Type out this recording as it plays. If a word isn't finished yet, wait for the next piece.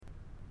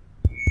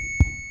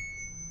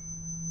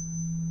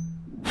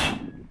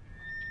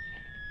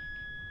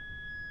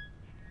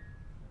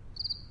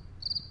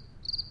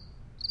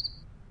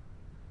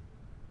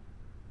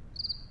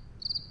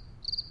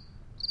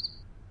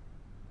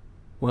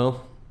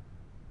Well,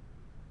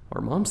 our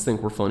moms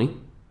think we're funny.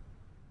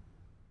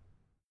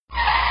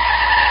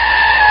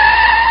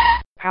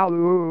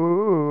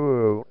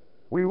 Hello.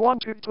 We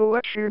wanted to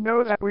let you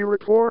know that we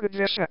recorded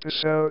this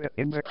episode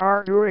in the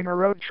car during a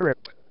road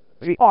trip.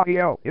 The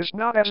audio is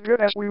not as good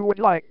as we would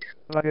like,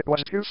 but it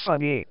was too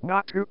funny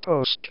not to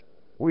post.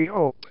 We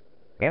hope.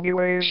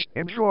 Anyways,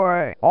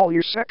 enjoy all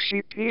you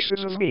sexy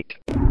pieces of meat.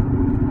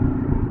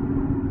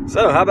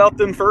 So, how about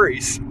them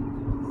furries?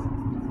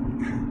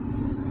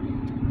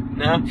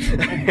 No?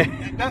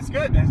 That's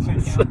good.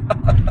 That's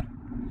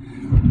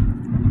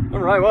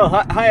Alright, well,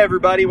 hi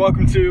everybody.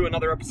 Welcome to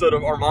another episode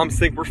of Our Moms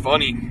Think We're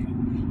Funny.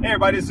 Hey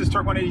everybody, this is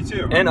Turk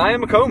 182. And I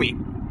am a Comey.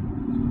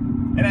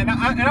 And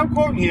I'm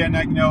quoting here, and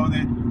that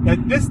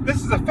this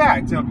is a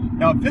fact.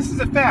 Now, if this is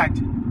a fact,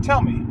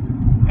 tell me,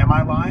 am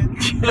I lying?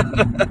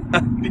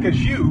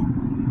 Because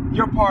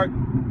you're part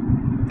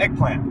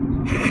eggplant.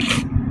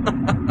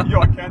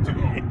 You're a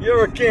cantaloupe.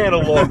 You're a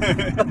cantaloupe.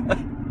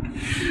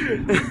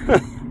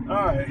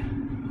 Alright.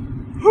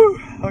 Whew,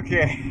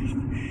 okay.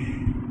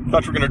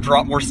 Thought you were going to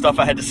drop more stuff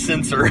I had to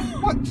censor.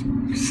 What?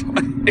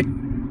 Sorry.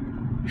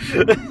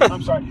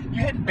 I'm sorry.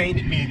 You had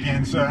baited me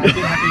again, so I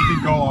didn't have anything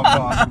to go off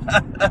of.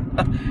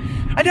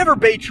 I never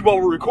bait you while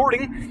we're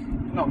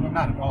recording. No,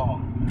 not at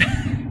all.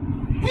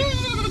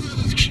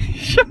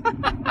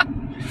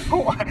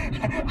 Oh,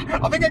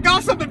 I think I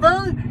got something,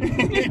 Vern.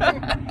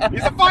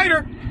 He's a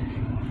fighter.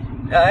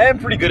 I am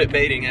pretty good at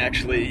baiting,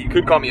 actually. You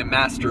could call me a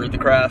master at the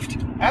craft.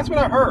 That's what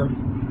I heard.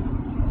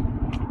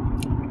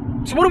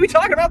 So what are we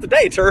talking about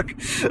today, Turk?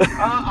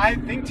 I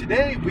think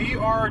today we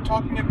are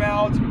talking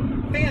about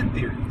fan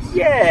theories.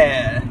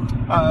 Yeah.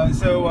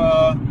 So,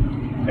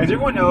 as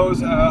everyone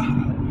knows,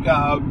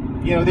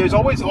 there's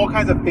always all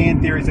kinds of fan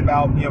theories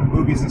about,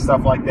 movies and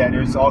stuff like that.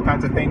 There's all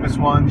kinds of famous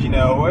ones,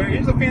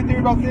 here's a fan theory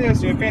about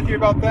this, a fan theory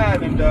about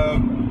that, and,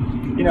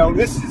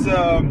 this is,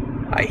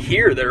 I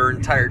hear there are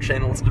entire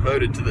channels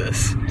devoted to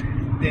this.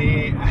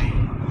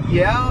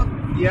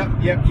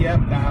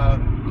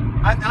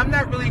 I'm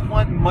not really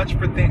one much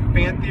for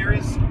fan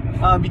theories,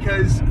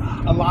 because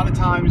a lot of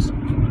times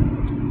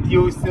you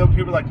always tell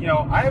people like,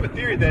 I have a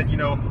theory that,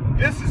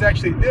 this is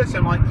actually this.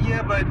 I'm like,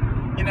 yeah, but,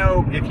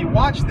 if you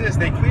watch this,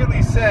 they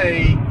clearly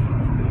say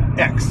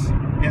X.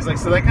 And it's like,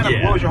 so that kind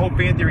of blows your whole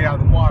fan theory out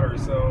of the water,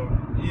 so,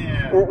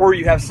 yeah. Or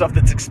you have stuff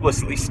that's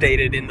explicitly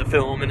stated in the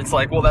film, and it's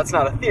like, well, that's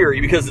not a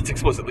theory because it's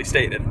explicitly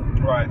stated.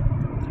 Right.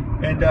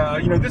 And,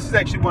 this is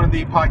actually one of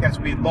the podcasts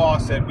we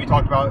lost that we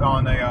talked about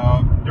on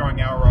during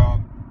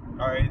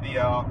the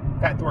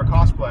Fat Thor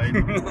Cosplay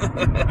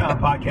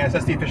podcast.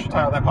 That's the official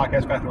title of that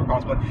podcast, Fat Thor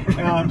Cosplay.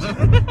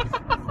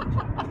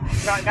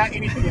 Not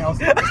anything else.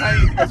 It's not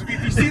anything else.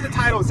 If you see the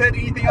title and said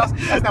anything else,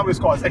 that's not what it's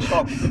called. It's actually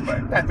called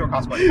Fat Thor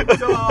Cosplay.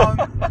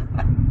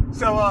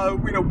 So,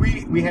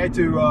 we had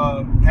to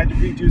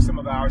redo some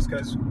of ours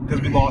because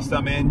we lost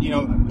them. And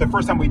the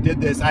first time we did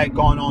this, I had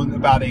gone on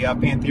about a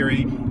fan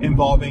theory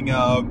involving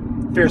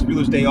Ferris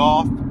Bueller's Day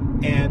Off,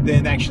 and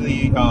then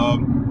actually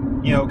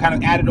kind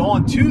of added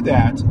on to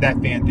that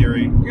fan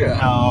theory.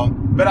 Yeah.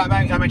 But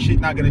I'm actually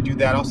not going to do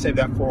that. I'll save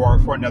that for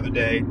another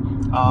day.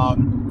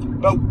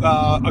 But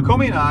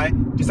Akomi and I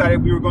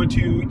decided we were going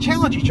to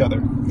challenge each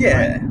other.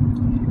 Yeah. Right?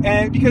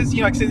 And because,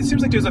 like I said, it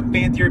seems like there's a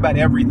fan theory about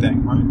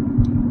everything, right?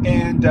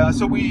 And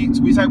so we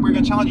decided we were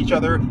going to challenge each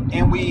other,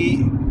 and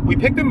we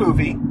picked a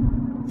movie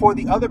for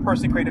the other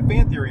person to create a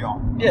fan theory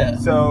on. Yeah.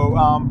 So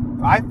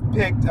I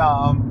picked,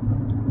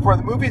 for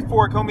the movie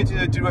for Akomi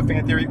to do a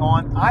fan theory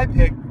on, I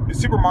picked the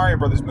Super Mario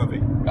Brothers movie.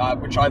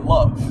 Which I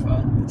love.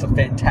 It's a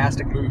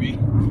fantastic movie.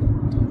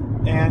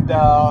 And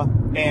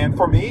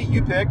for me,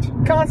 you picked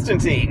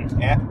Constantine.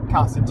 Yeah,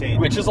 Constantine.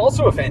 Which is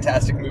also a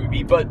fantastic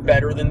movie, but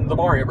better than the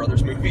Mario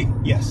Brothers movie.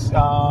 Yes.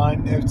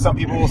 Some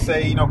people will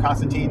say,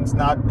 Constantine's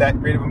not that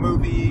great of a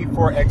movie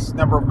for X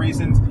number of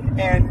reasons.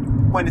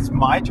 And when it's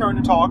my turn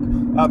to talk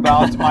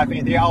about my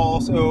fan theory, I'll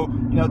also,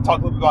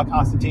 talk a little bit about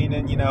Constantine,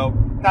 and,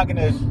 not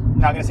gonna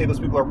say those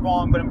people are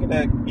wrong, but I'm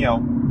gonna,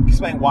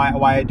 explain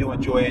why I do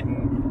enjoy it,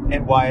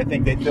 and why I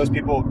think that those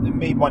people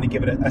may want to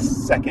give it a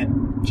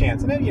second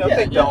chance. And then, if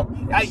they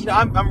don't,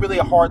 I'm really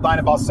a hard line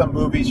about some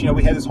movies.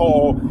 We had this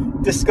whole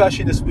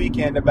discussion this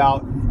weekend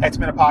about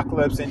X-Men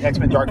Apocalypse and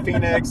X-Men Dark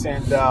Phoenix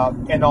and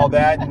all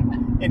that,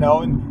 and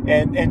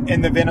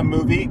and the Venom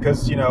movie,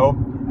 because Webb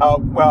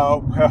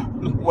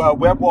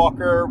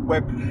Walker,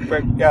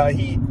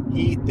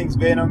 he thinks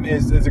Venom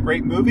is a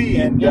great movie,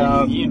 and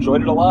he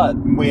enjoyed it a lot.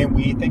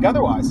 We think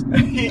otherwise.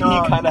 He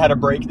kind of had a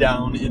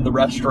breakdown in the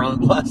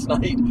restaurant last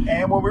night.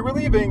 And when we were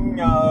leaving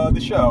the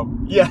show.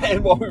 Yeah,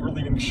 and while we were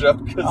leaving the show,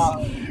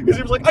 because he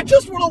was like, I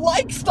just want to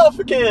like stuff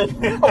again.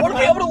 I want to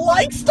be able to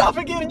like stuff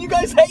again, and you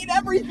guys hate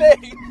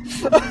everything.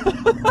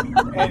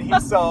 And he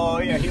saw,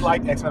 he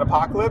liked X-Men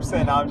Apocalypse,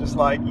 and I'm just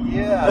like,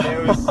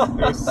 there was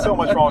so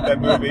much wrong with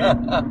that movie.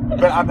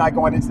 But I'm not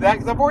going into that,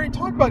 because I've already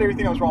talked about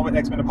everything that was wrong with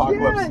X-Men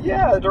Apocalypse.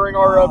 Yeah, during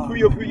our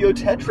Puyo Puyo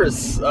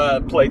Tetris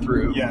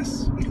playthrough.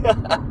 Yes.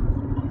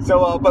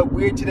 So, but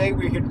today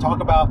we're here to talk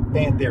about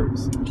fan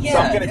theories. Yeah, so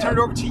I'm going to yeah. turn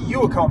it over to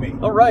you,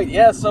 Akomi. All right,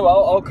 yeah. So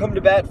I'll come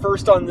to bat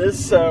first on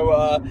this.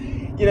 So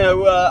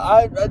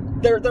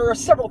there are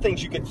several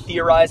things you could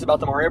theorize about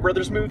the Mario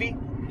Brothers movie,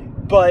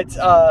 but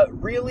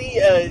really,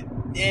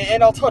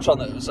 and I'll touch on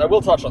those. I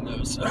will touch on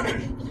those.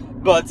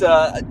 But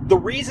the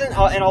reason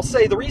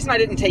I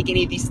didn't take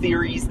any of these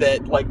theories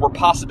that like were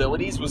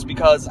possibilities was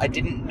because I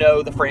didn't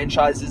know the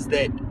franchises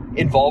that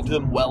involved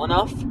them well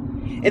enough.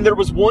 And there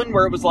was one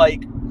where it was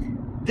like,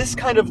 this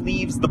kind of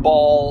leaves the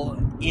ball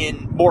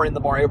more in the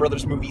Mario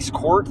Brothers movie's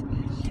court,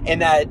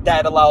 and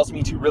that allows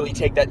me to really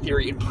take that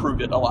theory and prove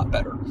it a lot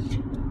better.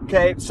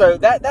 Okay, so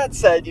that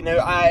said,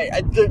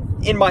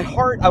 in my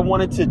heart, I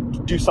wanted to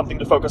do something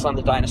to focus on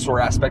the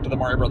dinosaur aspect of the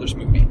Mario Brothers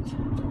movie.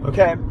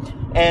 Okay,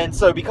 and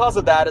so because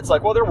of that, it's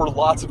like, well, there were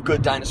lots of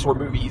good dinosaur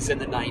movies in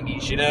the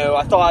 90s,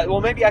 I thought, well,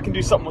 maybe I can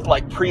do something with,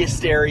 like,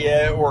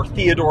 Prehysteria or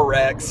Theodore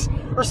Rex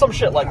or some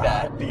shit like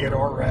that.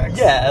 Theodore Rex.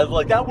 Yeah,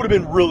 like, that would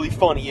have been really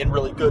funny and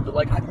really good, but,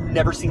 like, I've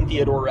never seen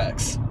Theodore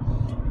Rex.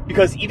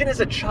 Because even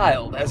as a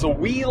child, as a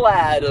wee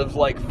lad of,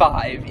 like,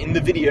 5 in the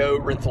video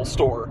rental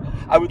store,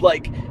 I would,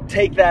 like,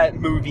 take that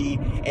movie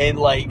and,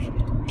 like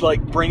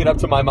bring it up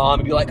to my mom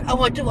and be like, I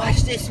want to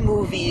watch this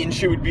movie, and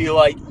she would be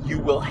like, you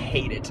will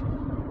hate it.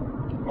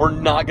 We're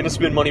not going to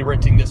spend money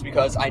renting this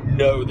because I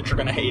know that you're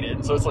going to hate it.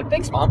 And so it's like,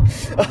 thanks, Mom.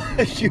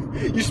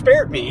 you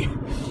spared me.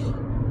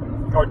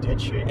 Or did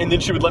she? And then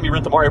she would let me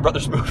rent the Mario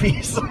Brothers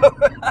movies.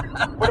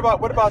 What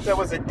about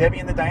was it Debbie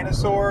and the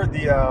Dinosaur?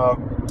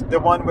 The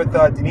one with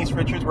Denise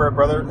Richards where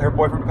her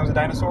boyfriend becomes a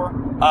dinosaur?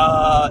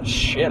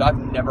 Shit,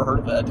 I've never heard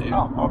of that, dude.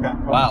 Oh, okay.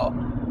 Wow.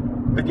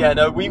 But yeah,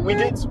 no, we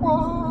did.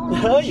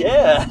 Oh,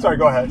 yeah. Sorry,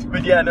 go ahead.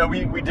 But yeah, no,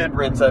 we did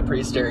rent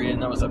Prehysteria,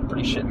 and that was a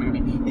pretty shit movie.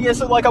 Yeah,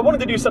 so like I wanted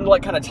to do something to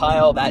like kind of tie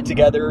all that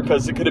together,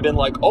 because it could have been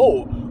like,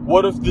 oh,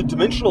 what if the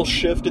dimensional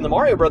shift in the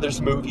Mario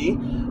Brothers movie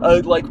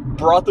like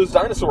brought those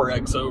dinosaur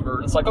eggs over?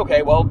 And it's like,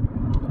 okay, well,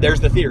 there's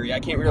the theory. I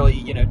can't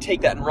really,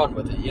 take that and run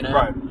with it,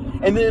 Right.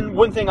 And then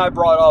one thing I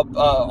brought up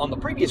on the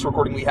previous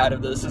recording we had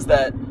of this is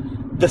that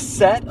the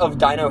set of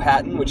Dino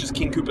Hatton, which is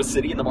King Koopa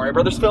City in the Mario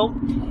Brothers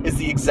film, is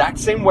the exact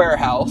same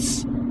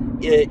warehouse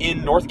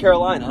in North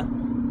Carolina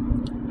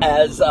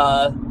as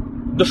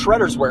the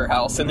Shredder's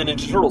warehouse in the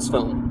Ninja Turtles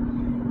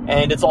film.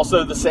 And it's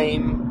also the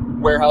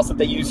same warehouse that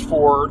they used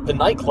for the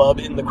nightclub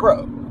in The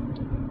Crow.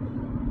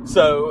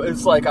 So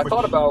it's like, I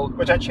thought about...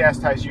 Which I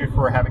chastise you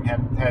for having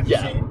had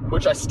seen.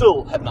 Which I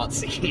still have not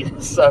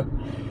seen. So,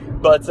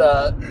 but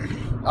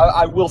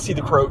I will see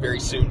The Crow very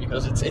soon,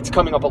 because it's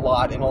coming up a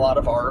lot in a lot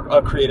of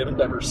our creative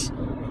endeavors.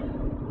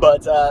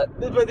 But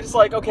it's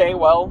like, okay,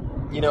 well,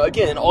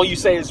 again, all you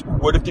say is,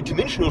 what if the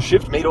dimensional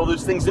shift made all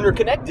those things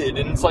interconnected?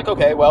 And it's like,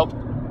 okay, well,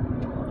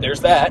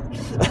 there's that.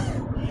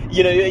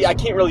 I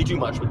can't really do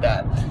much with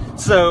that.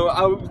 So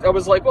I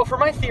was like, well, for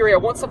my theory, I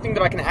want something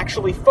that I can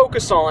actually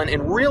focus on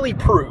and really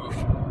prove.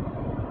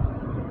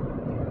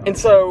 And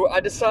so I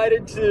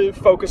decided to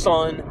focus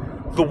on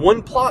the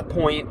one plot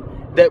point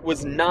that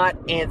was not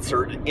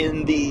answered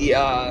in the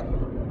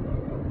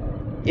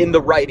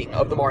writing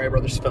of the Mario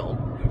Brothers film.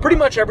 Pretty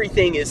much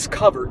everything is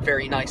covered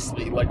very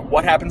nicely. Like,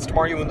 what happens to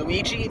Mario and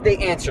Luigi? They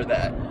answer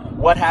that.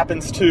 What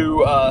happens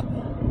to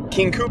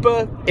King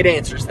Koopa? It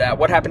answers that.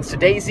 What happens to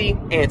Daisy?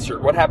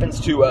 Answered. What happens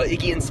to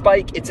Iggy and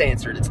Spike? It's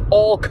answered. It's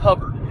all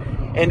covered.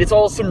 And it's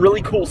all some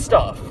really cool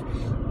stuff.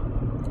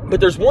 But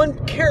there's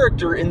one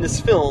character in this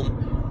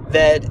film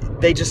that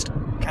they just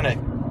kind of...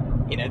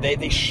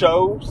 they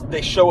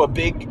show a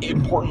big,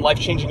 important,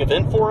 life-changing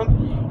event for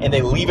him, and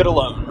they leave it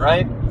alone,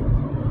 right?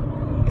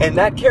 And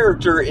that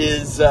character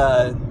is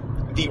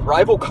the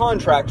rival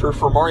contractor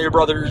for Mario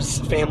Brothers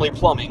Family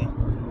Plumbing,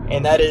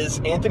 and that is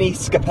Anthony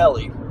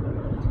Scapelli.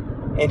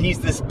 And he's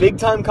this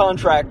big-time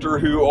contractor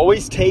who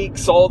always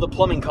takes all the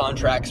plumbing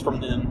contracts from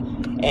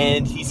them,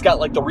 and he's got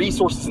like the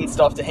resources and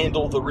stuff to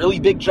handle the really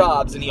big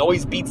jobs, and he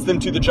always beats them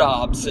to the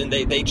jobs, and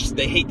they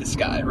hate this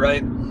guy,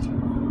 right?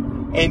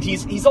 And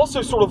he's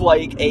also sort of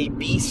like a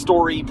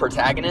B-story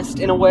protagonist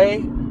in a way,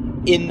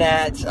 in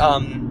that,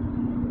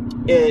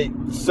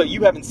 so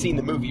you haven't seen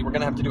the movie. We're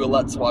going to have to do a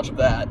Let's Watch of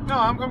that. No,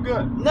 I'm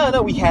good.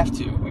 No, we have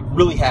to. We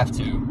really have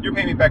to. You're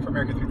paying me back for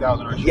America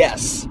 3000, aren't you?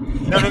 Yes.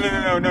 No.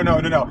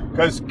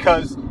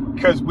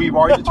 Because we've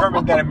already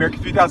determined that America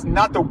 3000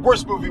 not the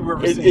worst movie we've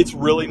ever seen. It's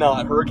really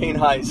not. Hurricane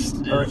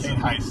Heist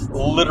is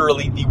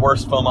literally the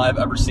worst film I've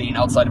ever seen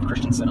outside of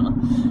Christian cinema.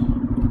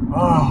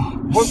 Oh,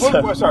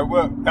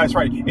 that's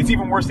right. It's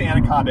even worse than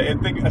Anaconda. I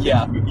think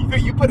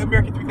you put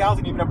American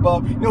 3000 even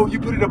above. No, you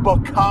put it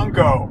above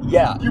Congo.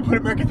 Yeah. You put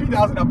American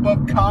 3000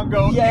 above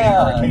Congo and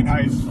Hurricane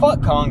Heist.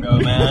 Fuck Congo,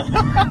 man.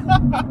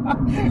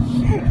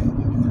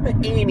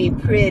 Amy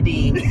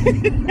pretty.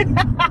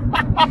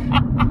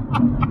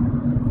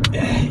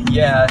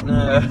 Yeah,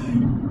 no.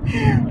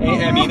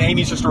 I mean,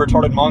 Amy's just a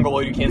retarded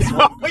Mongoloid who can't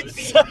swim.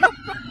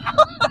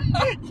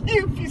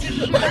 You piece of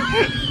shit.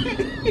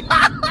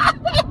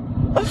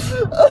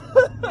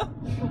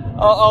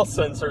 I'll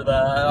censor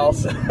that.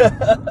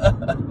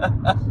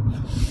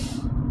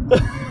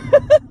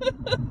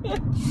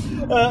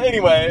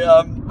 Anyway,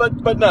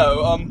 but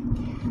no.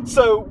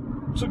 So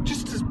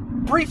just to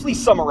briefly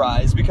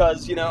summarize,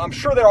 because I'm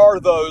sure there are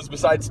those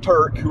besides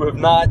Turk who have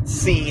not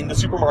seen the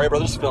Super Mario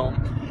Brothers film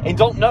and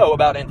don't know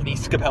about Anthony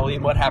Scapelli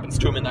and what happens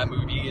to him in that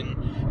movie.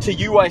 And to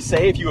you, I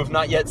say, if you have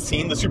not yet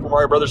seen the Super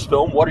Mario Brothers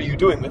film, what are you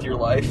doing with your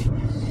life?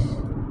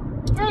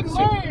 Good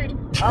Lord!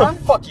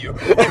 Fuck you.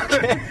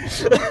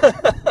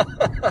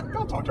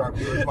 Don't talk to our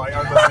viewers like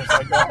our listeners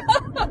like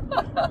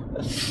that.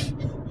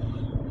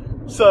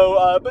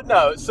 So, but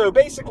no. So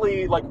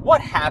basically, like,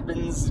 what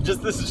happens?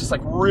 This is just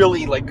like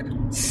really like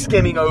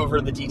skimming over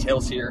the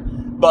details here.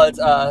 But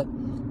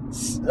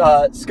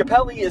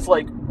Scapelli is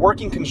like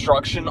working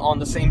construction on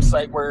the same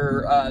site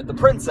where the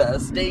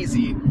princess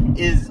Daisy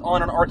is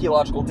on an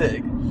archaeological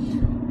dig,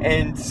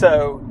 and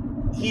so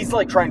he's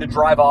like trying to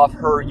drive off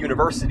her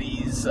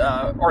university's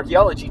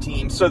archaeology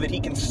team so that he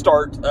can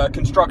start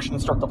construction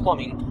and start the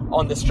plumbing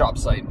on this job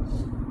site.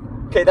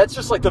 Okay, that's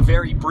just like the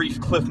very brief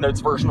Cliff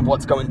Notes version of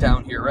what's going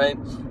down here, right?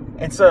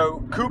 And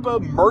so Koopa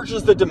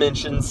merges the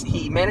dimensions.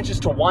 He manages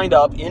to wind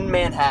up in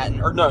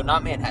Manhattan, or no,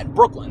 not Manhattan,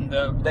 Brooklyn.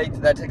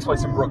 That takes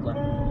place in Brooklyn.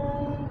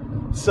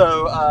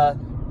 So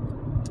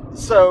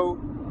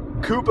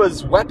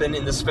Koopa's weapon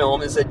in this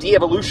film is a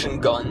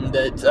de-evolution gun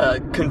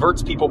that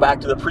converts people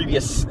back to the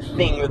previous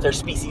thing that their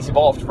species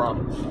evolved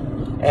from.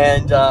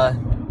 And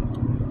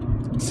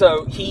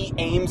so he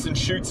aims and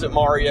shoots at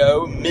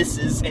Mario,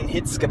 misses, and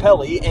hits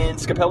Scapelli, and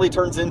Scapelli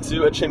turns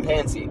into a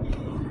chimpanzee.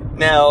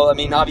 Now, I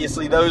mean,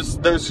 obviously,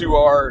 those who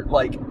are,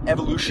 like,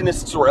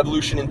 evolutionists or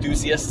evolution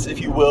enthusiasts, if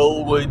you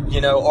will, would,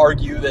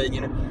 argue that,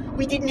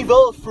 we didn't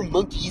evolve from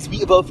monkeys, we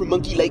evolved from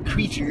monkey-like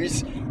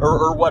creatures,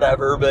 or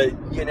whatever, but,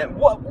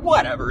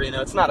 whatever,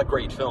 it's not a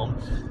great film,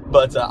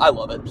 but I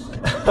love it.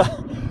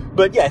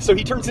 But yeah, so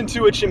he turns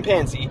into a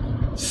chimpanzee,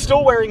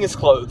 still wearing his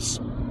clothes.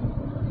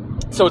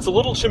 So it's a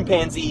little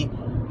chimpanzee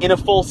in a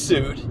full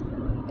suit,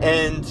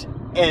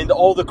 and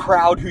all the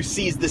crowd who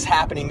sees this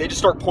happening, they just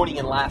start pointing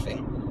and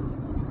laughing.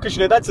 Because,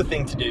 that's the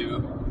thing to do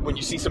when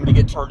you see somebody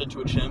get turned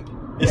into a chimp,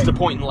 is to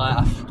point and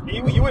laugh.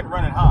 You wouldn't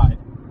run and hide.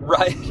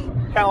 Right.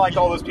 Kind of like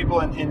all those people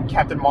in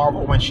Captain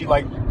Marvel when she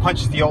like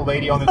punches the old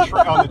lady on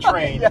the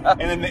train, yeah.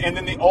 and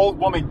then the old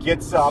woman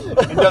gets up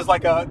and does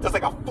like a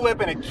flip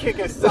and a kick,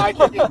 a side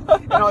kick,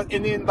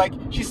 and then like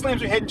she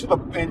slams her head into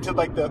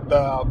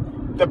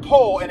the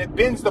pole, and it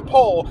bends the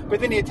pole, but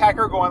then the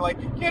attacker going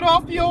like, "Get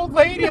off the old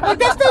lady!" I'm like,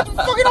 "That's not the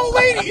fucking old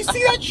lady! You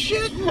see that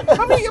shit?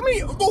 How many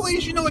old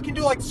ladies that can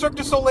do like Cirque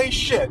du Soleil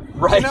shit?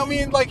 Right? I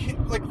mean, like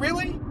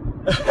really?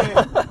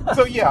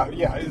 So yeah,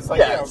 it's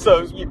like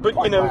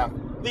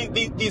but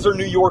these are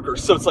New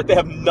Yorkers, so it's like they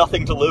have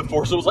nothing to live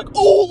for. So it's like,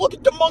 oh, look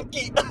at the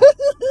monkey.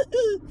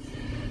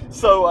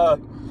 So,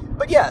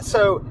 but yeah,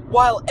 so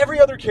while every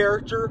other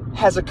character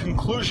has a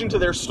conclusion to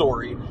their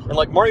story, and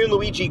like Mario and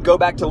Luigi go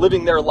back to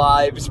living their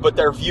lives, but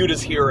they're viewed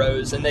as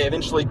heroes, and they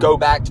eventually go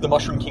back to the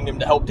Mushroom Kingdom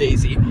to help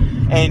Daisy.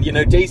 And,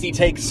 Daisy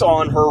takes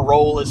on her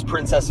role as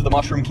Princess of the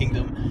Mushroom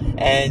Kingdom.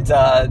 And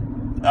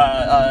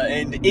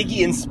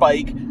Iggy and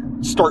Spike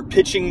start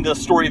pitching the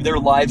story of their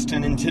lives to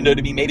Nintendo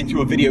to be made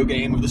into a video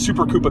game of the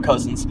Super Koopa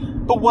Cousins.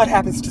 But what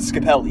happens to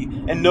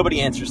Scapelli? And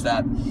nobody answers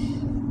that.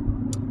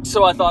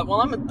 So I thought,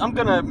 well, I'm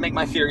gonna make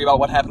my theory about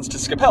what happens to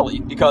Scapelli,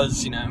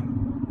 because,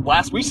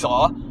 last we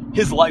saw,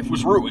 his life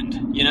was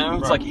ruined, It's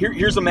right. like,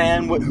 here's a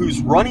man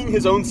who's running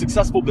his own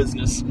successful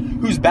business,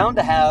 who's bound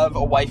to have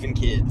a wife and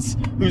kids,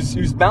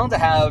 who's bound to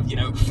have,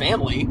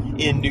 family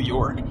in New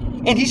York,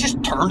 and he's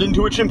just turned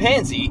into a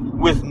chimpanzee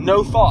with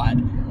no thought.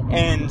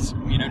 And,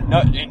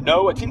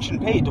 no attention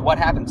paid to what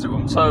happened to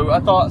him. So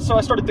I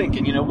started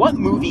thinking, what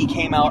movie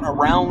came out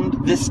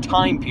around this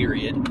time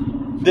period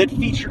that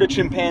featured a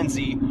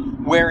chimpanzee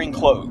wearing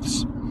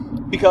clothes?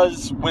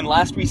 Because when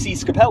last we see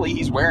Scapelli,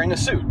 he's wearing a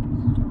suit.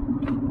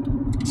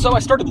 So I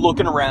started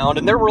looking around,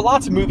 and there were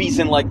lots of movies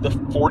in, like, the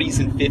 40s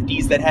and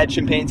 50s that had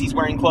chimpanzees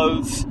wearing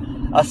clothes.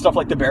 Stuff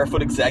like The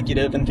Barefoot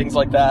Executive and things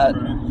like that.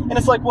 Right. And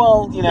it's like,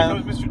 well, Here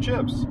comes Mr.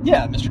 Chips.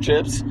 Yeah, Mr.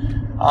 Chips.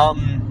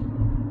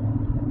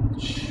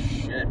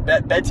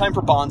 Bedtime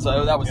for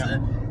Bonzo, that was it.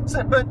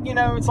 So, but,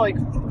 it's like,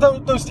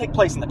 those take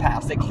place in the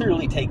past. They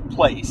clearly take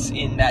place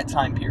in that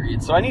time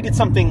period. So I needed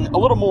something a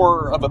little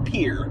more of a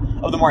peer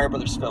of the Mario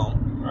Brothers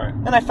film. Right.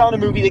 And I found a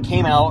movie that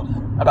came out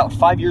about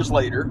 5 years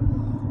later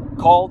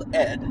called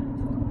Ed,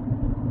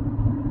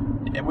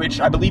 which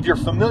I believe you're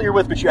familiar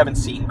with, but you haven't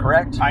seen,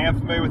 correct? I am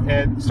familiar with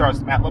Ed. It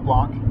stars Matt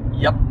LeBlanc.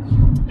 Yep.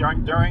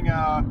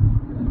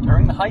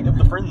 During the height of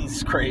the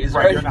Friends craze,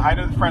 right? During the height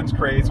of the Friends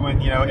craze,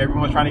 when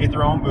everyone was trying to get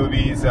their own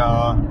movies,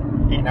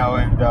 and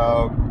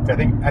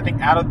I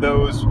think out of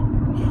those,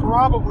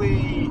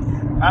 probably,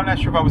 I'm not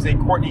sure if I would say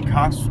Courtney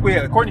Cox. Well,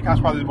 yeah, Courtney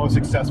Cox probably the most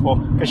successful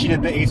because she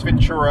did the Ace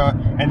Ventura,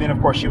 and then of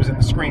course she was in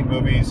the Scream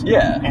movies.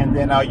 Yeah. And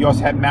then you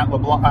also had Matt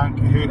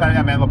LeBlanc,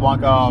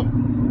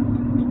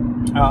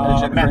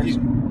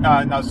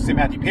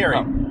 Matthew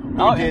Perry.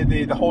 Oh. Who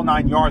did the whole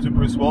 9 yards with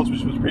Bruce Willis,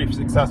 which was pretty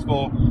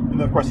successful. And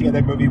then, of course, he had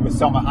that movie with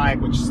Selma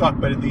Hayek, which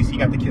sucked, but at least he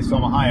got to kiss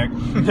Selma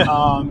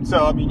Hayek.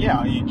 So, I mean,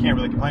 yeah, you can't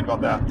really complain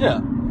about that. Yeah,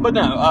 but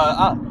no,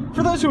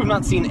 for those who have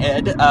not seen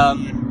Ed,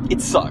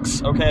 it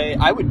sucks, okay?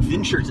 I would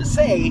venture to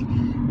say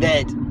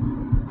that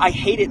I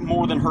hate it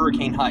more than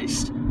Hurricane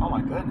Heist. Oh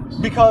my goodness.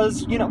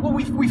 Because, you know, well,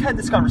 we've had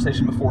this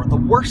conversation before. The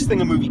worst thing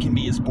a movie can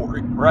be is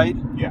boring, right?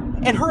 Yeah.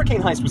 And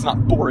Hurricane Heist was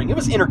not boring. It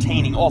was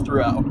entertaining all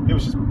throughout. It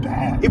was just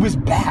bad. It was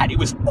bad. It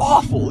was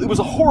awful. It was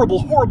a horrible,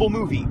 horrible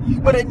movie.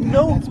 But at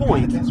no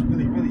point... That's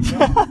really, really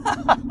bad.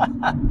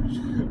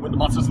 When the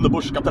monsters in the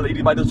bush got the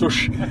lady by the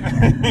tush.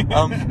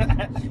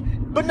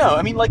 But no,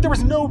 I mean, like, there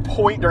was no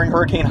point during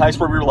Hurricane Heist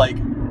where we were like,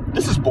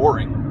 this is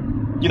boring.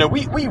 You know,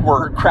 we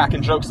were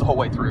cracking jokes the whole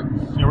way through.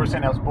 You know, we're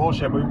saying that was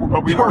bullshit,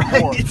 but we were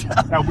Right. bored.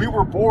 Now, we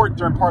were bored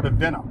during part of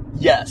Venom.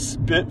 Yes,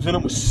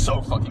 Venom was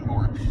so fucking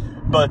boring.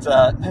 But,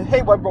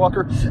 hey, Web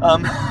Walker.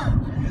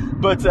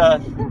 But,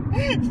 Stop!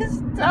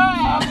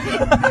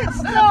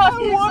 Stop!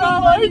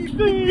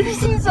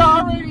 He's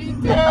already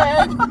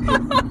dead!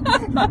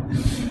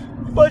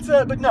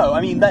 But no,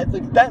 I mean,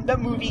 that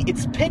movie,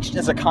 it's pitched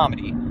as a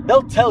comedy.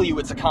 They'll tell you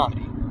it's a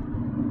comedy.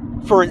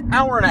 For an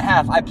hour and a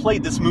half, I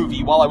played this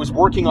movie while I was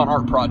working on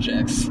art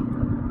projects,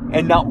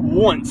 and not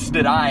once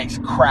did I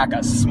crack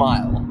a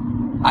smile.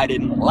 I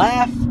didn't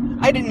laugh.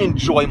 I didn't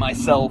enjoy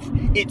myself.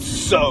 It's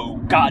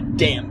so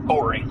goddamn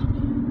boring.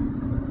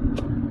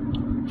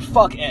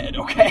 Fuck Ed,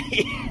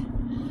 okay?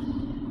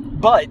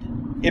 But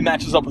it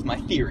matches up with my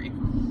theory.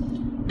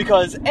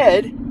 Because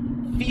Ed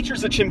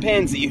features a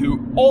chimpanzee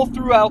who, all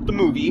throughout the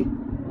movie,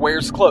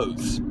 wears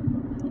clothes.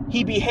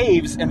 He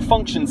behaves and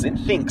functions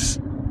and thinks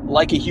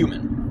like a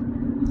human.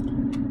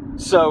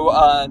 So,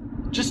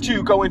 just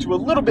to go into a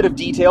little bit of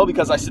detail,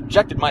 because I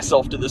subjected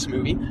myself to this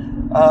movie,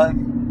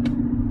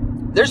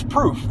 there's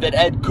proof that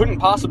Ed couldn't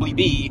possibly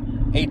be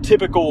a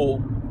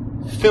typical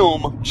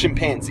film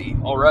chimpanzee,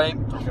 alright?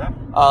 Okay.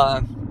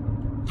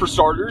 For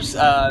starters,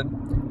 at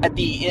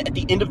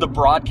the end of the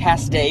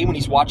broadcast day when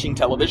he's watching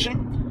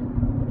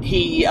television,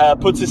 he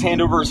puts his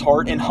hand over his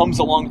heart and hums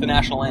along the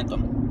national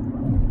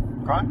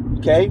anthem. Okay.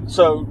 Okay?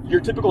 So,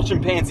 your typical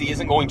chimpanzee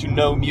isn't going to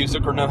know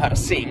music or know how to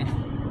sing.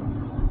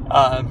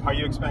 Are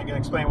you going to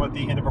explain what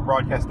the end of a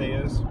broadcast day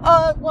is?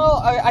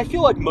 Well, I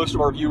feel like most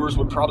of our viewers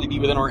would probably be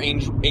within our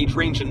age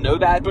range and know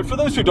that. But for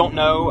those who don't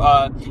know,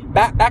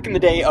 back in the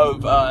day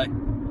of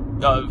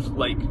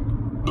like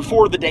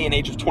before the day and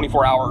age of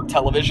 24-hour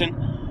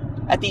television,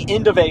 at the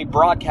end of a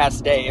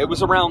broadcast day, it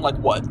was around like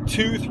what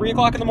 2, 3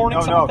 o'clock in the morning.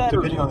 No, like that,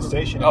 depending on the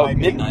station.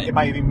 Midnight. It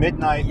might be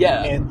midnight.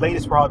 Yeah. And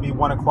latest probably be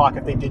 1 o'clock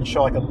if they didn't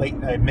show like a late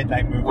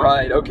midnight movie.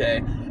 Right,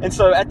 okay. And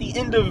so at the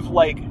end of,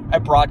 like, a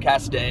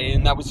broadcast day,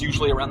 and that was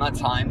usually around that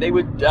time, they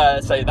would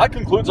say, that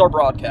concludes our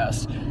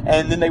broadcast.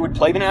 And then they would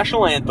play the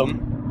national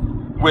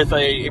anthem with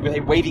a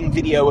waving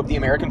video of the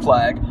American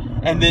flag,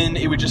 and then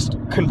it would just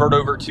convert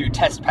over to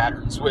test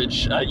patterns,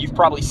 which you've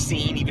probably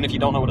seen, even if you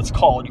don't know what it's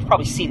called. You've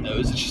probably seen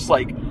those. It's just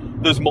like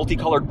those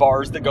multicolored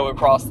bars that go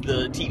across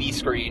the TV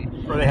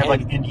screen. Or they have,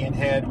 like, Indian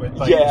head with,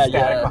 like,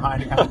 static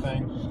behind it kind of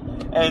thing.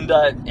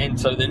 And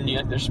so then, you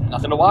know, there's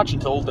nothing to watch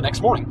until the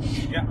next morning.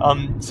 Yeah.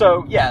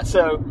 So,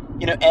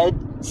 you know, Ed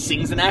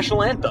sings the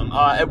national anthem.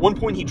 At one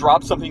point he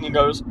drops something and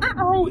goes,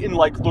 "Ow," in,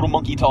 like, little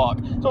monkey talk.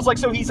 So it's like,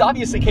 so he's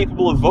obviously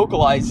capable of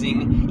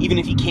vocalizing even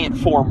if he can't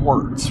form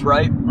words,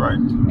 right? Right.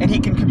 And he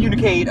can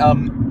communicate,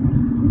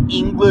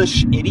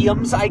 English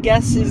idioms, I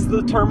guess is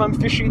the term I'm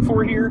fishing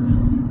for here,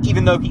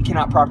 even though he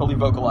cannot properly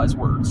vocalize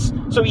words.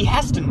 So he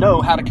has to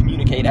know how to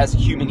communicate as a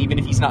human, even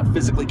if he's not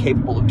physically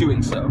capable of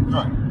doing so.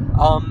 Right.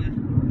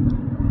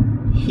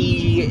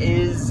 He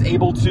is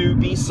able to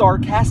be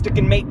sarcastic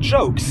and make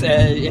jokes.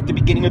 At the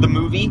beginning of the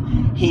movie,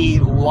 he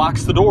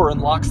locks the door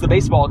and locks the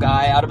baseball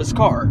guy out of his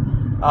car.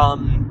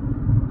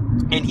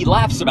 And he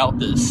laughs about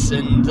this.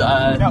 And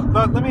Now,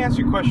 let me ask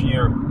you a question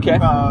here. Okay.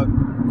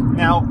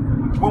 Now,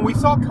 when we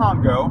saw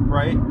Congo,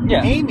 right?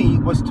 Yeah. Amy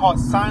was taught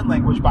sign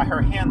language by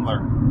her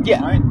handler.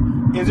 Yeah. Right?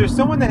 Is there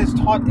someone that has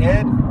taught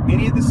Ed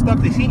any of this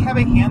stuff? Does he have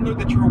a handler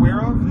that you're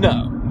aware of?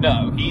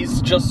 No.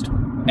 He's just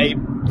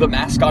the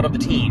mascot of the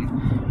team.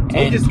 So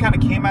he just kind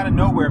of came out of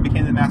nowhere and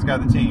became the mascot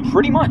of the team.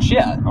 Pretty much,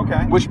 yeah.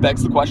 Okay. Which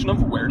begs the question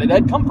of, where did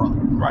Ed come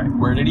from? Right.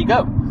 Where did he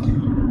go?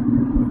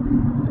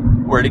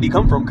 Where did he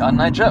come from,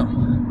 Cotton Eye Joe?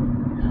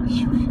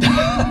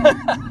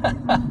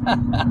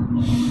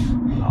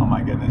 Oh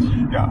my goodness.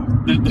 Yeah.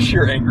 The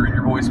sheer anger in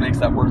your voice makes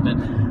that worth it.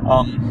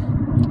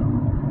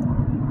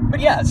 But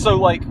yeah, so,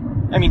 like,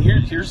 I mean,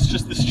 here's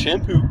just this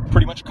chimp who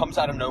pretty much comes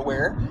out of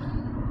nowhere.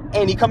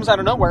 And he comes out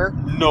of nowhere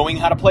knowing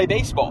how to play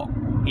baseball.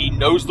 He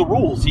knows the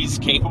rules. He's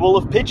capable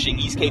of pitching.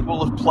 He's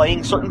capable of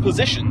playing certain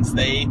positions.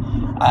 They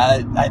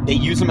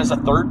use him as a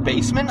third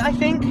baseman, I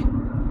think.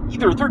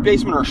 Either a third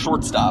baseman or a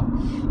shortstop.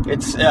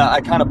 It's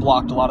I kind of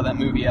blocked a lot of that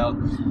movie out.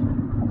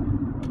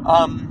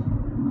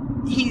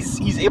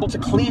 He's able to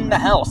clean the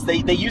house.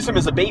 They use him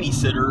as a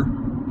babysitter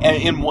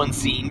in one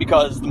scene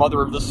because the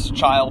mother of this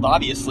child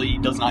obviously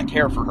does not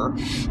care for her.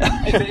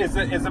 Is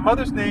the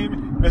mother's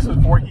name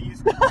Mrs.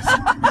 Voorhees?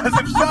 Because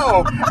if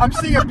so, I'm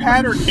seeing a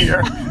pattern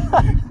here.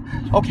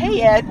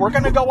 Okay, Ed, we're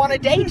gonna go on a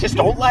date. Just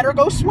don't let her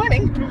go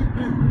swimming.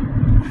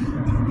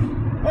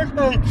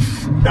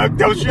 No,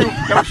 don't shoot.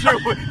 That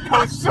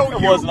was so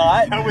It was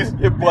not. That was.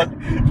 It was.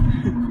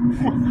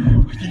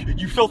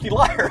 You filthy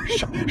liar.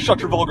 Shut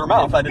your vulgar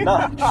mouth. I did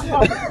not.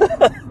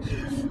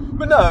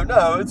 But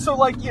no. So,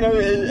 like, you know,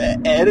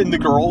 Ed and the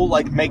girl,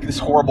 like, make this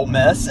horrible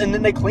mess, and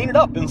then they clean it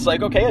up. And it's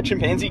like, okay, a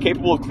chimpanzee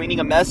capable of cleaning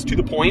a mess to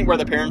the point where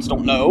the parents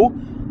don't know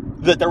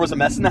that there was a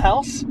mess in the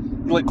house.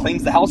 He, like,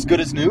 cleans the house good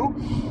as new.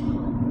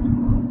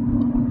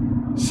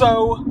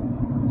 So,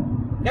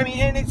 I mean,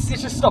 and it's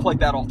just stuff like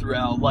that all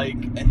throughout. Like,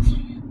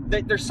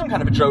 there's some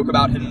kind of a joke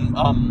about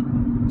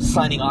him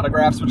signing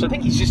autographs, which I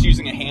think he's just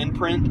using a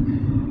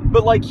handprint.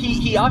 But, like,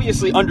 he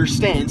obviously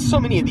understands so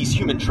many of these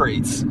human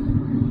traits.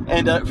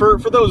 And for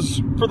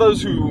those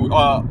who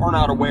are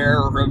not aware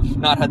or have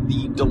not had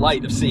the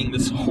delight of seeing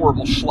this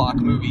horrible schlock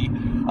movie,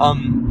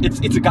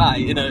 it's a guy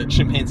in a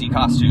chimpanzee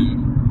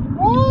costume.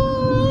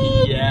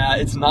 What? Yeah,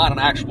 it's not an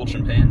actual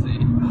chimpanzee.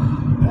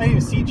 Not even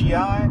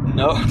CGI?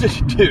 No,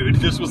 dude,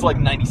 this was like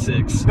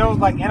 96. No,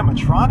 like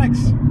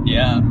animatronics?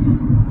 Yeah,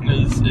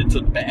 it's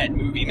a bad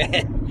movie,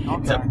 man.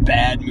 Okay. It's a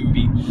bad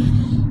movie.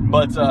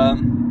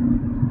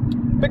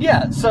 But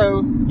yeah,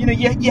 so, you know,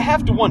 you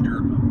have to wonder,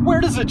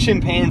 where does a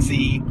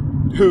chimpanzee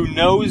who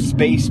knows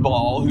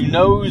baseball, who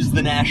knows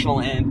the national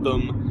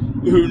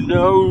anthem, who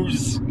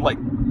knows, like,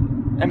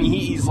 I mean,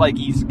 he's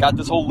got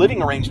this whole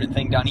living arrangement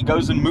thing down. He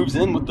goes and moves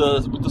in with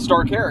the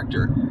star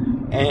character,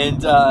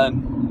 and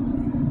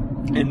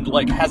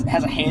like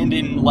has a hand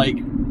in, like,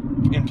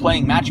 in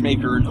playing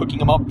matchmaker and hooking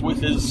him up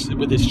with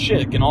his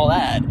chick and all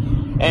that.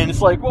 And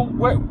it's like, well,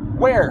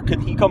 where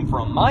could he come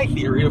from? My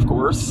theory, of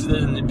course,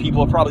 and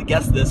people have probably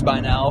guessed this by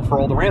now for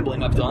all the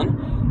rambling I've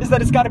done, is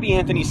that it's got to be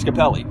Anthony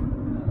Scapelli.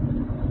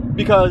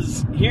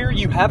 Because here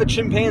you have a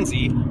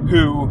chimpanzee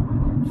who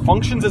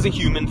functions as a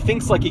human,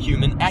 thinks like a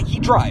human, he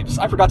drives.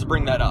 I forgot to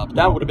bring that up.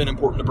 That would have been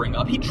important to bring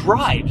up. He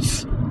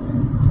drives.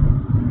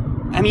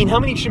 I mean, how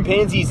many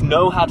chimpanzees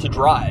know how to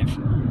drive?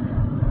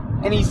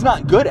 And he's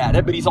not good at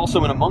it, but he's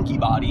also in a monkey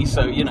body,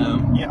 so, you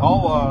know. Yeah,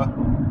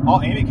 all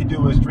Amy could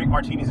do was drink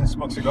martinis and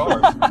smoke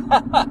cigars.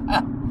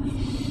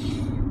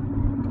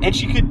 And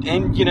she could,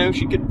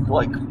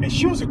 like... And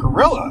she was a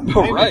gorilla.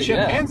 Oh, right, a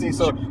chimpanzee, yeah.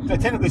 so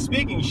technically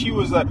speaking, she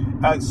was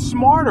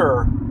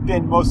smarter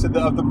than most of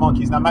the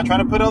monkeys. Now, I'm not trying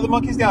to put other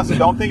monkeys down, so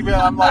don't think of it.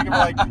 I'm like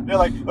they're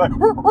like, you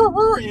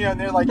know, and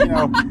they're like, you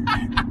know,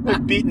 they're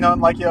beating on,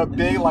 like, you know,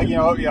 big, like,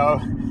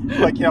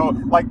 like, you know,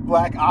 like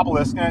Black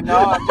Obelisk. And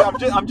no,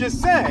 I'm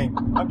just saying,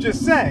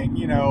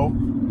 you know.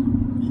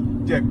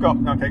 Yeah, go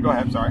ahead.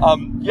 I'm sorry.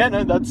 Yeah,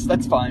 no,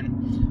 that's fine.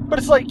 But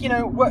it's like, you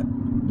know, what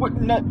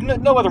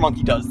no other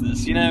monkey does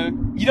this, you know?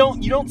 You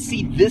don't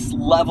see this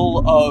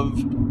level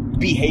of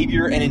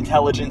behavior and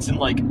intelligence in,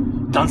 like,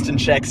 Dunstan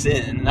Checks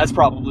In. And that's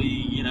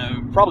probably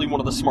one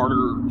of the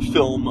smarter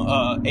film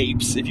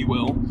apes, if you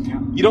will. Yeah.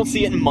 You don't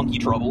see it in Monkey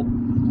Trouble,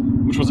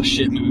 which was a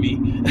shit movie.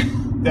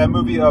 That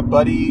movie,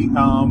 Buddy,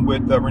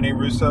 with Rene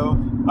Russo,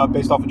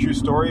 based off a true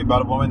story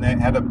about a woman that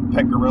had a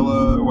pet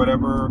gorilla or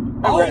whatever.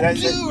 Oh,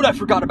 dude, I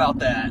forgot about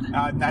that.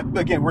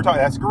 Again, we're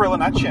talking, that's gorilla,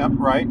 not chimp,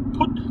 right?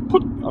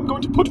 I'm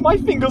going to put my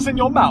fingers in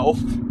your mouth.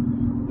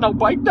 Now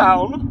bite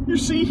down. You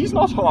see, he's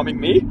not harming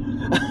me.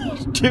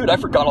 Dude, I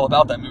forgot all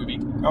about that movie.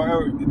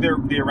 Oh,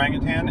 the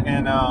orangutan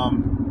and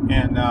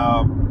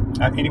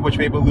Any Which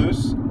Way But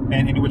Loose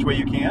and Any Which Way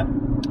You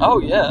Can.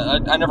 Oh, yeah,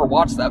 I never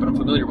watched that, but I'm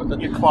familiar with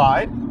it. Yeah,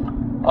 Clyde.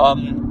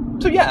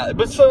 So yeah,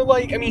 but so,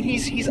 like, I mean,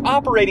 he's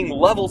operating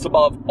levels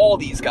above all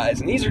these guys,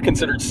 and these are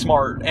considered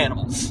smart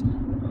animals.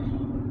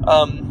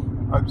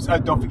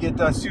 Don't forget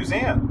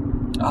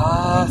Suzanne.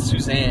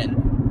 Suzanne?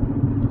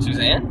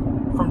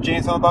 From Jay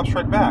and Silent Bob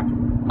Strike Back.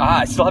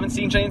 I still haven't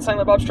seen Jay and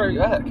Silent Bob Strike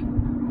Back.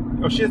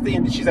 Oh, she's at the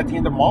end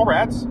of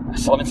Mallrats. I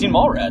still haven't seen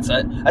Mallrats.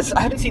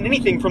 I haven't seen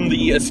anything from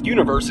the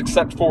Askewniverse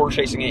except for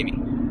Chasing Amy.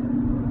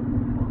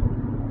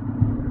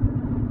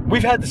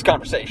 We've had this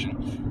conversation.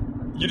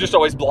 You just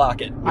always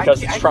block it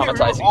because it's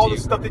traumatizing to you. All the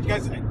stuff that you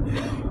guys...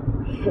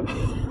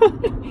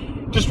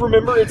 Just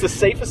remember, it's a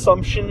safe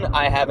assumption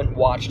I haven't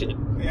watched it.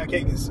 Yeah,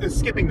 okay,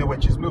 skipping the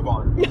witches. Move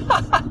on.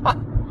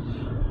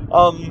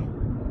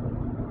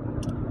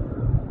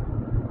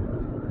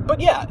 But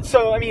yeah,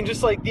 so I mean,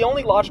 just like the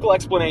only logical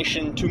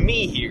explanation to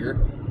me here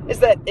is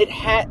that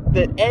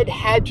Ed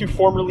had to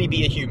formerly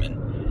be a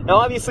human. Now,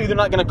 obviously, they're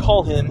not going to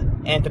call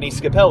him Anthony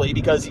Scapelli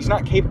because he's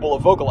not capable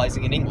of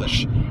vocalizing in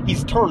English.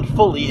 He's turned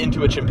fully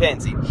into a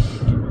chimpanzee.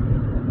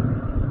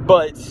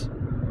 But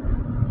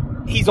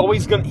he's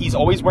always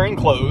wearing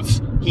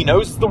clothes. He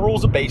knows the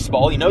rules of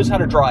baseball. He knows how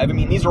to drive. I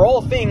mean, these are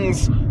all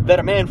things that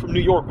a man from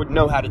New York would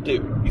know how to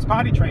do. He's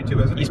potty trained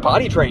too, isn't he? He's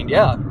potty trained,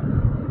 yeah.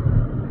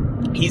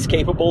 He's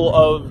capable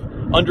of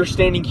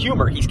understanding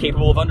humor. He's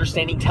capable of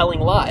understanding telling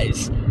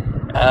lies.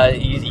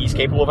 He's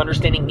capable of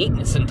understanding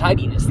neatness and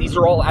tidiness. These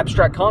are all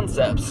abstract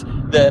concepts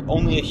that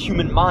only a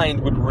human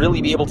mind would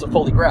really be able to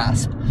fully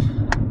grasp.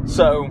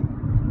 So,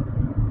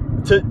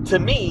 to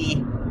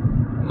me,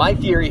 my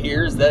theory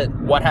here is that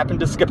what happened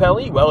to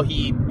Scapelli? Well,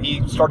 he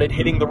started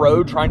hitting the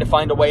road trying to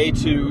find a way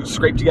to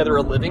scrape together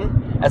a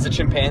living as a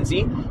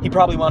chimpanzee. He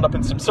probably wound up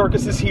in some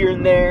circuses here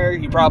and there.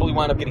 He probably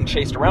wound up getting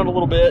chased around a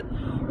little bit.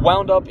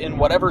 Wound up in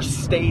whatever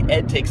state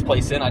Ed takes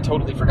place in. I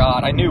totally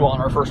forgot. I knew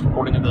on our first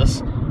recording of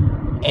this.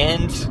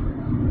 and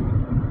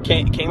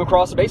came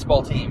across a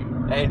baseball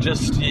team. And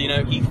just, he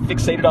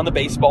fixated on the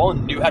baseball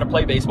and knew how to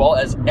play baseball,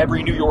 as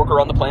every New Yorker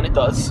on the planet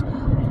does.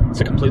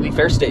 It's a completely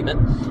fair statement.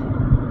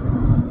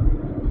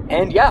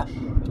 And yeah,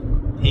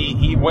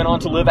 he went on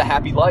to live a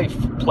happy life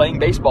playing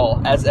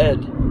baseball as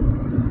Ed.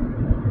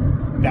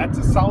 That's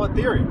a solid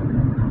theory.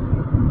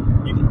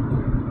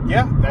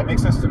 Yeah, that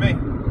makes sense to me.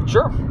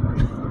 Sure.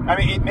 I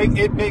mean,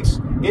 it makes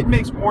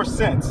more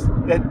sense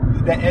that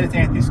Ed is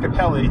Anthony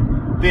Scapelli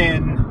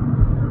than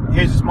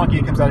here's this monkey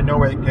that comes out of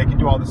nowhere that can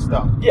do all this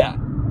stuff. Yeah,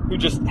 who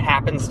just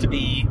happens to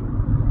be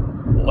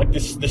like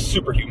this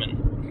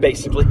superhuman,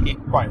 basically.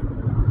 Right.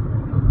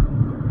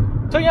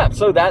 So yeah,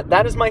 so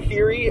that is my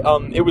theory.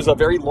 It was a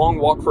very long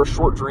walk for a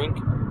short drink.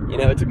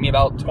 It took me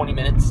about 20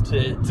 minutes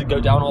to go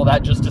down all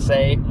that just to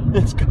say,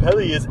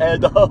 Scapelli is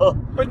Ed.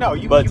 But no,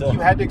 you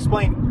had to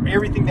explain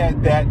everything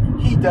that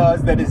he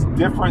does that is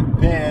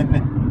different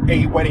than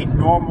what a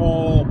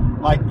normal,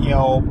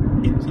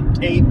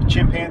 ape,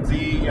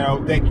 chimpanzee,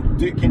 they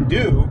can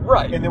do.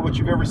 Right. And then what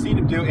you've ever seen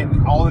him do,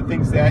 and all the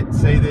things that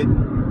say that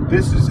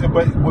this is,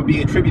 but would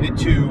be attributed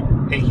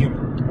to a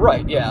human.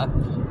 Right, yeah.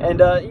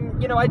 And,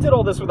 I did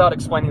all this without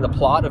explaining the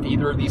plot of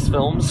either of these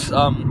films.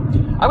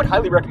 I would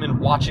highly recommend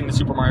watching the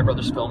Super Mario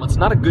Brothers film. It's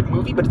not a good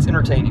movie, but it's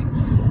entertaining.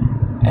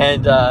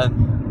 And,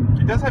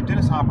 it does have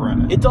Dennis Hopper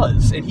in it. It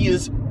does, and he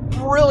is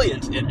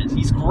brilliant in it.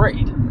 He's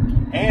great.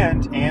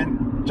 And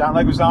John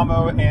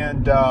Leguizamo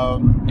and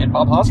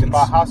Bob Hoskins.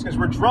 Bob Hoskins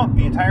were drunk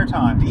the entire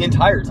time. The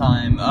entire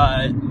time.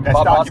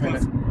 That's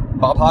documented.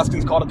 Bob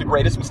Hoskins called it the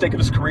greatest mistake of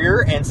his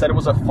career and said it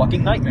was a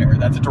fucking nightmare.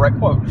 That's a direct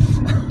quote.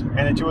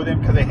 And the two of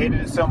them, because they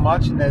hated it so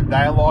much, and the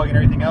dialogue and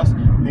everything else,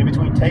 in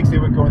between takes, they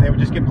would go and they would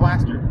just get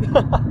plastered.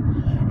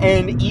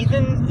 And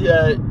even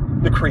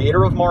the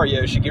creator of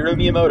Mario, Shigeru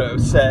Miyamoto,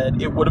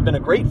 said it would have been a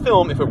great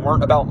film if it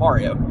weren't about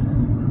Mario.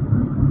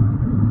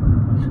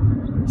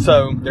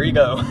 So, there you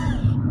go.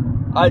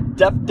 I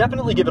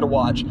definitely give it a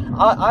watch.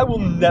 I will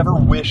never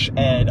wish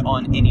Ed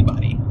on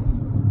anybody.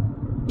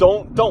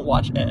 Don't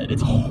watch Ed.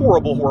 It's a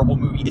horrible, horrible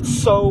movie. It's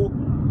so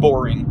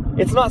boring.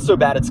 It's not so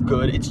bad it's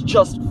good. It's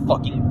just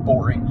fucking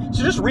boring.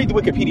 So just read the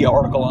Wikipedia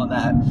article on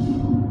that.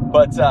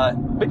 But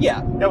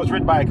yeah. That was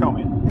written by a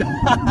Comey.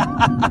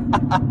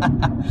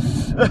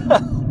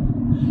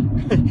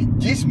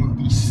 This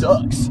movie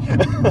sucks.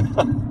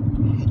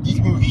 This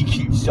movie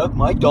can suck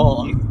my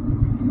dong.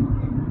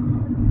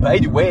 By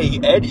the way,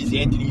 Ed is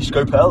Anthony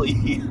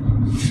Scapelli.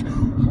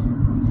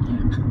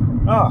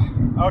 Oh,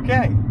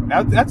 okay.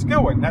 That's a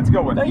good one. That's a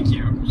good one. Thank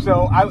you.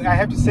 So I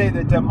have to say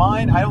that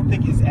mine I don't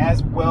think is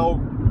as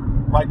well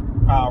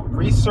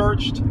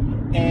researched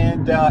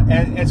and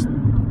as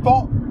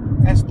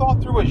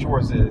thought through as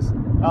yours is.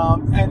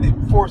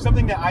 And for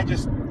something that I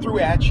just threw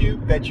at you,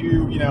 that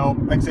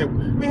like I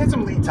said, we had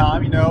some lead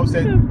time,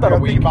 said about a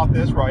week. Think about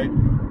this, right?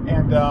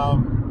 And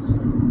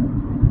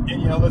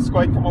let's go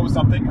ahead and come up with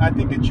something. I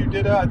think that you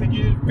did a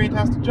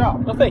fantastic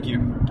job. Well, thank you.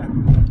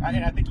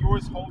 And I think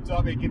yours holds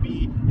up. It could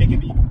be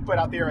put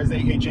out there as a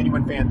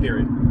genuine fan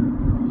theory.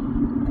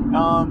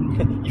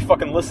 You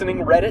fucking listening,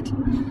 Reddit?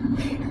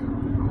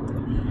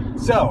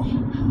 So,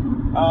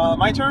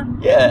 my turn?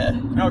 Yeah.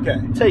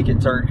 Okay. Take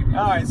it, Turk.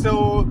 Alright,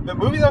 so the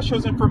movie that was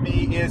chosen for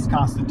me is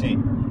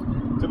Constantine.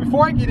 So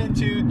before I get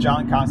into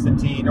John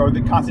Constantine, or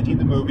the Constantine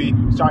the movie,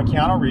 starring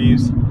Keanu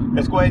Reeves,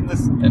 let's go ahead and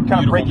let's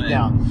kind of break it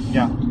down.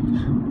 Yeah.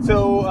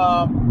 So,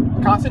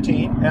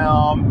 Constantine,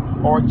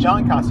 or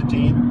John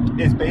Constantine,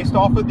 is based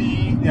off of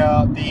the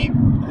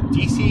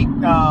DC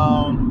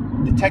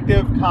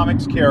Detective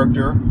Comics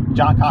character,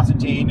 John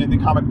Constantine, in the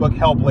comic book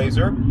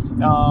Hellblazer,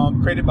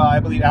 created by, I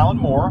believe, Alan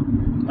Moore.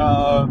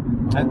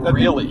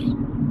 Really?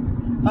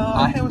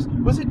 I thought it was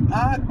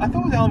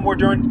Alan Moore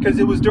because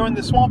it was during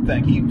the Swamp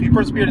Thing. He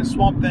first appeared in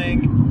Swamp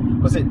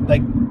Thing. Was it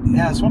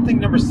Swamp Thing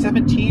number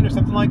 17 or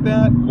something like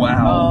that?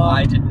 Wow,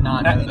 I did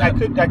not know that.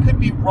 I could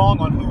be wrong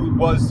on who it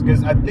was,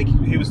 because I think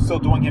he was still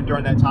doing him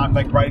during that time,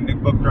 writing the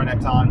book during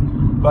that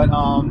time.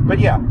 But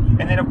yeah, and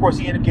then of course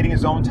he ended up getting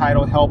his own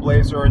title,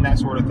 Hellblazer, and that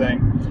sort of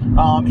thing.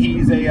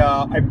 He's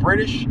a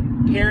British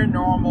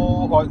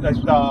paranormal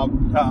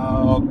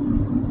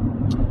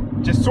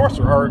just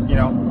sorcerer,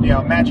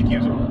 or magic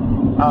user.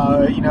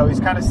 He's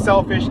kind of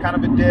selfish, kind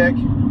of a dick,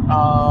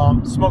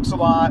 smokes a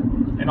lot,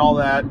 and all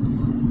that.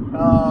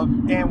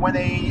 And when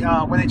they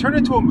turned it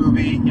into a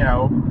movie,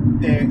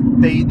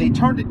 they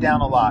turned it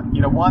down a lot.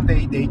 One,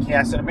 they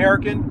cast an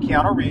American,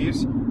 Keanu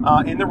Reeves,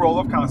 in the role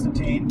of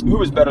Constantine, who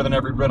was better than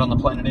every Brit on the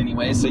planet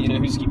anyway. So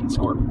who's keeping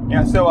score.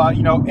 Yeah. So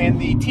in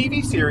the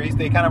TV series,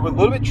 they kind of were a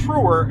little bit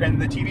truer. In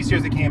the TV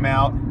series that came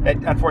out, that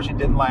unfortunately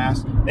didn't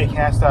last. They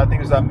cast, I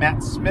think it was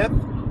Matt Smith,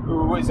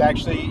 who is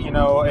actually,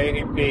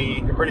 a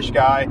British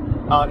guy,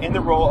 in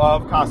the role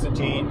of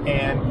Constantine,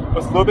 and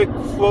was a little bit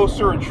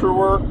closer and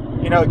truer.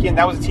 Again,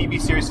 that was a TV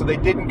series, so they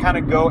didn't kind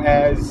of go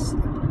as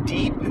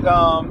deep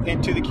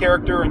into the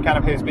character and kind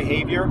of his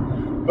behavior.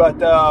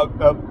 But a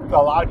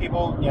lot of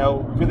people,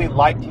 really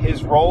liked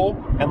his role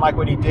and liked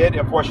what he did.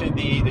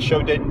 Unfortunately, the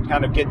show didn't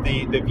kind of get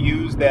the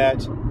views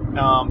that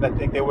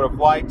they would have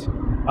liked.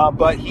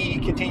 but he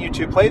continued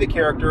to play the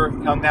character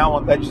now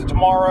on Legends of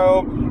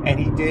Tomorrow, and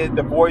he did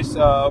the voice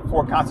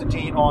for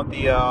Constantine on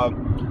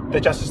the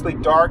Justice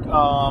League Dark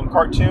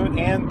cartoon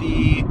and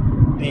the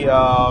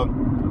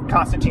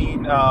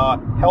Constantine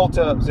Hell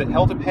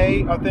to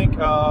Pay, I think,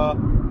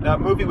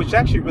 movie, which is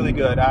actually really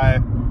good.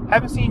 I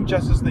haven't seen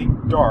Justice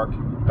League Dark,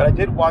 but I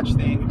did watch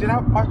Did I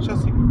watch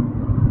Justice League?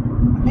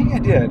 I think I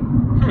did.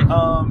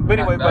 But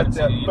anyway,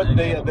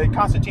 the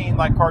Constantine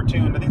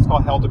cartoon, I think it's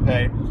called Hell to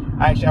Pay.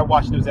 I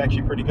watched it. It was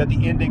actually pretty good.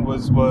 The ending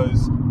was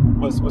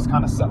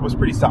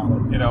pretty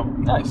solid,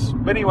 Nice.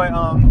 But anyway,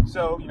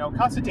 so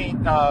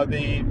Constantine,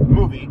 the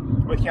movie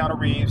with Keanu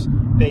Reeves,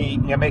 they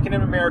make it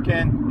an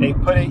American. They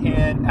put it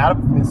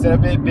instead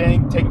of it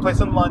being taking place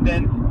in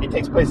London, it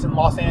takes place in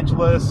Los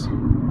Angeles.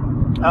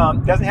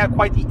 Doesn't have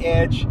quite the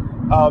edge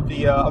of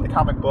the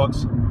comic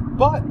books,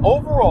 but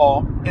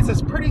overall, it's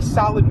a pretty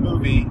solid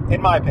movie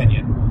in my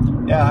opinion.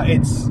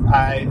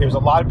 There's a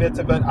lot of bits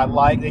of it I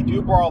like. They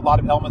do borrow a lot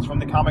of elements from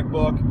the comic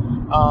book,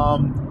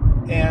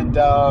 and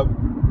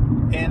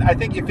I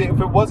think if it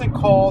wasn't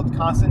called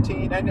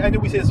Constantine, and I know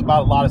we say this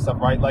about a lot of stuff,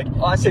 right?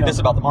 I say this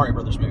about the Mario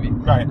Brothers movie,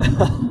 right?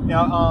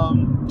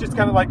 Just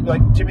kind of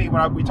like to me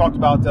when we talked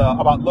about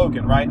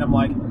Logan, right? And I'm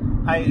like,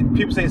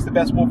 people say it's the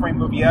best Wolverine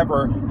movie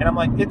ever, and I'm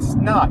like, it's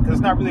not, because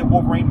it's not really a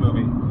Wolverine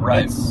movie,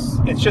 right?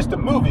 It's just a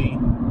movie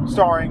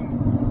starring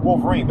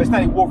Wolverine, but it's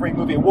not a Wolverine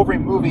movie. A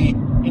Wolverine movie,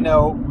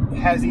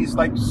 has these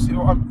it's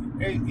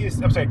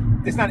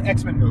not an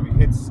X-Men movie.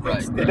 It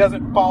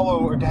doesn't follow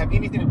or to have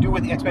anything to do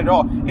with the X-Men at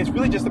all. It's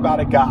really just about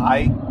a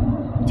guy,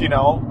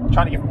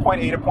 trying to get from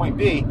point A to point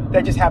B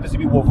that just happens to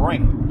be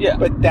Wolverine. Yeah.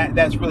 But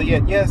that's really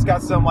it. Yeah, it's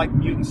got some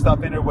mutant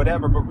stuff in it or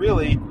whatever, but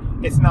really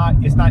it's not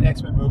an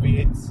X-Men movie.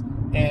 It's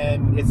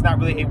not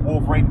really a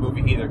Wolverine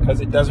movie either,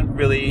 because it doesn't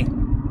really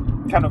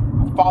kind of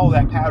follow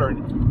that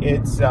pattern.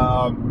 It's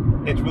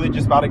really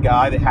just about a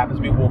guy that happens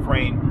to be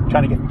Wolverine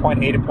trying to get from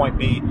point A to point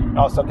B and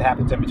all the stuff that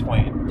happens in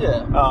between.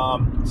 Yeah.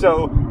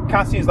 So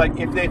Constantine's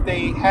if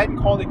they hadn't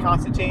called it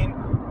Constantine,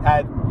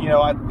 I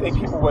think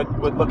people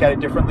would look at it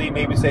differently.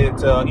 Maybe say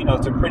it's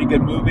a pretty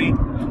good movie.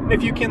 And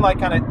if you can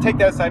kind of take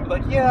that aside, and be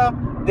like, yeah,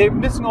 they're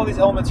missing all these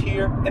elements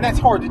here, and that's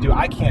hard to do.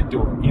 I can't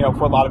do it.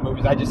 For a lot of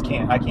movies, I just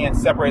can't. I can't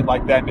separate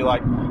like that and be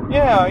like,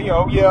 yeah,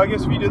 I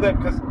guess if you do that,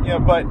 because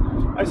But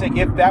I was saying,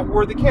 if that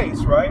were the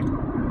case, right,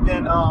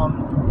 then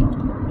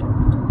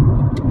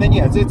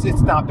yes,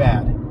 it's not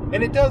bad,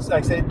 and it does.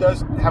 Like I said, it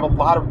does have a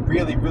lot of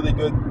really, really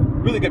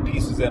good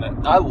pieces in it.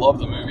 I love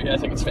the movie. I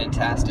think it's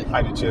fantastic.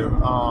 I do too.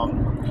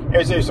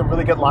 There's some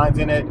really good lines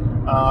in it.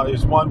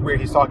 There's one where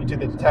he's talking to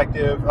the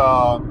detective,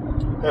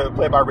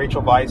 played by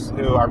Rachel Weisz,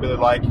 who I really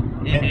like.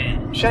 Mm-hmm.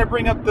 And should I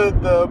bring up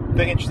the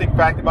interesting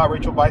fact about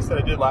Rachel Weisz that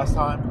I did last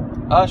time?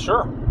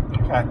 Sure.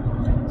 Okay.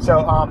 So,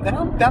 and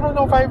I don't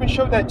know if I even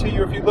showed that to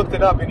you, or if you looked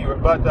it up anyway,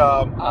 but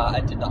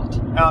I did not.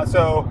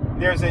 So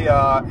there's and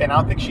I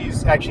don't think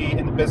she's actually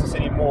in the business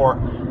anymore.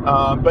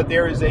 But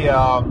there is a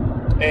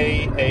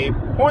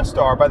porn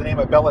star by the name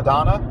of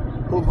Belladonna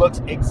who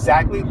looks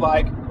exactly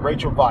like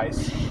Rachel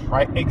Weisz,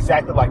 right?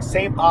 Exactly like,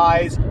 same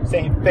eyes,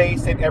 same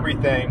face, and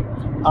everything.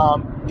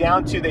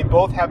 Down to they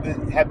both have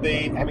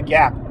a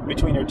gap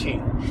between their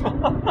teeth,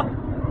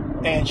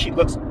 and she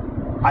looks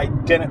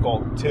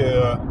identical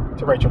to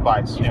Rachel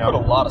Weisz. You put a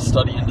lot of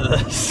study into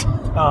this.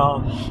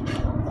 Well,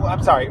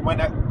 I'm sorry. When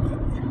I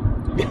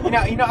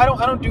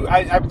don't do.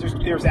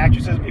 There's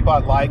actresses and people I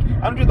like.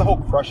 I don't do the whole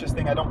crushes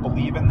thing. I don't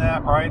believe in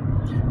that, right?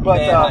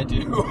 But I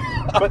do.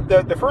 But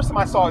the first time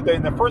I saw her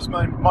in the first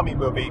Mummy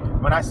movie,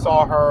 when I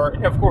saw her,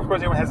 of course,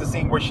 everyone has a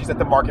scene where she's at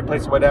the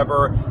marketplace or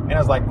whatever, and I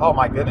was like, oh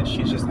my goodness,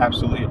 she's just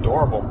absolutely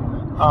adorable.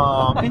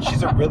 And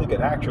she's a really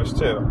good actress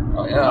too.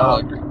 Oh yeah, I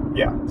agree.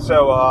 Yeah.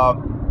 So,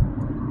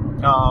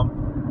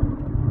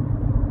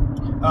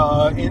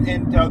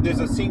 there's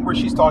a scene where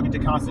she's talking to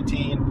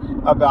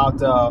Constantine about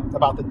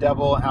the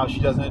devil and how she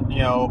doesn't,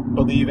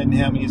 believe in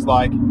him. He's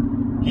like,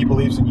 he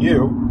believes in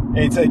you.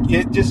 And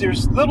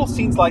there's little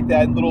scenes like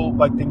that, and little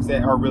things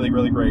that are really,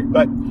 really great.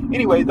 But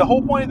anyway, the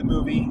whole point of the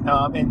movie,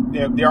 and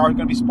there are going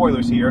to be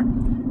spoilers here.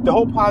 The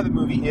whole part of the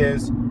movie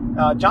is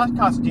John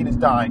Constantine is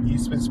dying.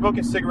 He's been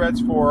smoking cigarettes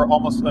for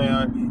almost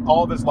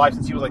all of his life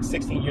since he was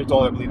 16 years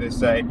old, I believe they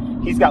say.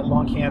 He's got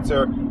lung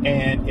cancer,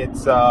 and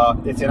it's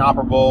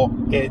inoperable.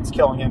 It's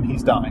killing him.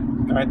 He's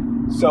dying. Right.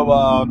 So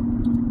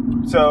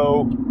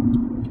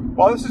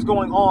while this is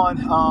going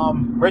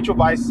on, Rachel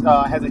Weisz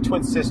has a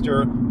twin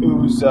sister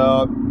who's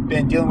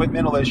been dealing with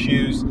mental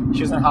issues.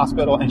 She's in a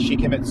hospital, and she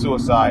commits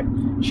suicide.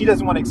 She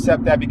doesn't want to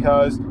accept that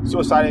because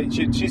suicide.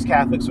 She's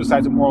Catholic. Suicide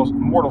is a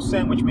mortal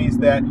sin, which means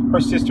that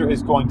her sister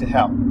is going to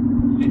hell.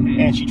 Mm-hmm.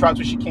 And she tries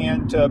what she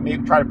can to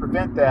maybe try to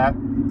prevent that.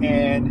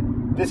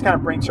 And this kind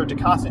of brings her to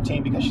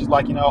Constantine because she's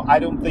like, I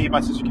don't believe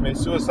my sister committed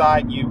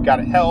suicide. You've got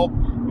to help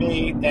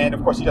me. And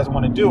of course, he doesn't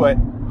want to do it.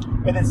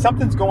 And then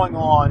something's going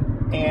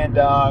on, and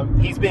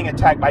he's being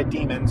attacked by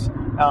demons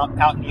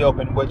out in the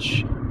open,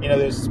 which,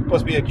 there's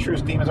supposed to be true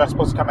demons are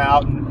supposed to come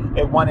out,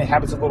 and one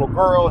inhabits a little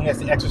girl, and he has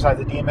to exorcise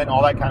the demon,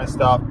 all that kind of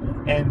stuff.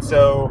 And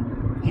so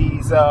he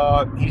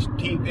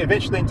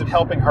eventually ends up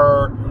helping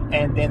her.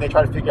 and then they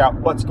try to figure out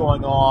what's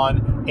going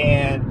on,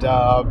 and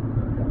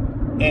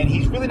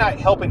he's really not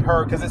helping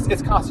her because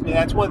it's constantly.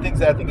 That's one of the things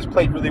that I think is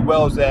played really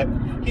well, is that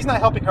he's not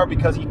helping her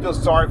because he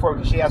feels sorry for her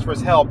because she asked for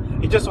his help.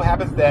 It just so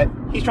happens that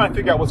he's trying to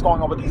figure out what's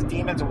going on with these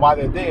demons and why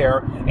they're there,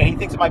 and he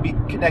thinks it might be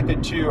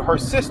connected to her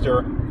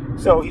sister.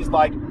 So he's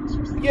like,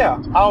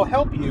 yeah, I'll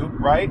help you,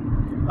 right?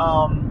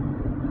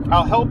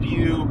 I'll help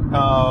you,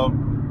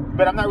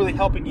 but I'm not really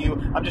helping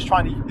you. I'm just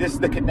trying to, this is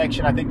the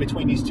connection, I think,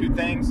 between these two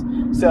things.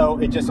 So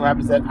it just so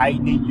happens that I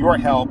need your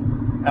help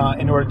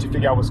in order to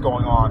figure out what's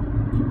going on.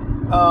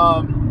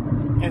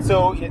 And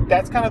so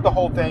that's kind of the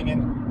whole thing.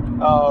 And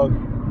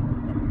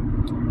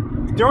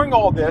during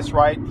all this,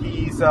 right,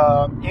 he's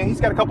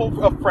got a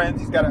couple of friends.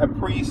 He's got a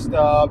priest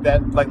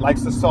that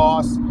likes the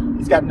sauce.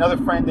 He's got another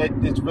friend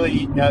that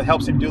really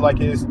helps him do like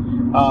his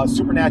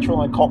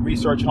supernatural and occult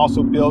research, and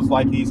also builds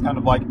like these kind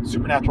of like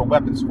supernatural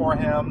weapons for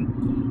him.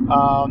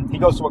 He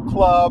goes to a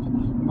club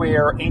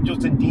where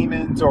angels and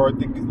demons, or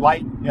the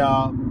light,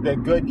 the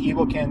good and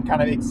evil, can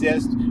kind of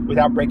exist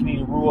without breaking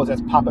any rules.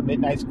 That's Papa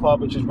Midnight's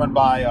club, which is run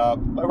by Papa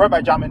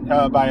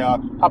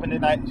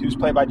Midnight, who's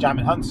played by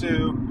Djimon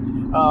Hounsou.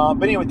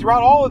 But anyway,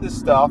 throughout all of this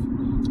stuff,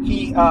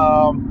 he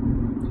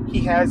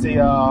has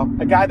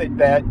a guy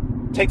that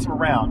takes him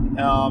around,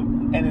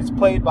 and it's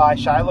played by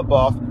Shia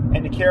LaBeouf,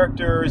 and the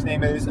character's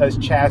name is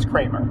Chaz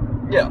Kramer.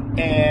 Yeah.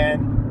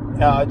 And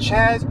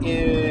Chaz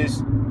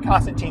is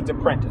Constantine's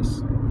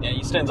apprentice. Yeah,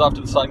 he stands off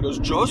to the side and goes,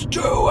 "Just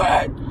do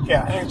it!"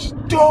 Yeah, and just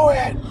do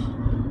it!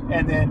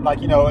 And then,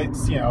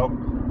 it's,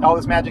 all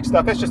this magic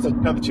stuff. That's just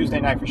another Tuesday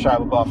night for Shia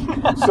LaBeouf.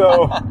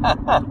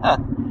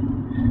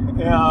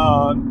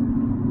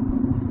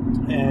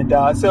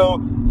 So,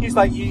 so he's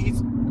like,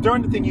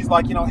 during the thing, he's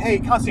like, hey,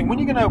 Constantine, when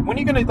you gonna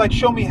like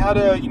show me how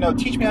to,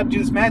 teach me how to do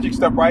this magic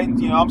stuff, right?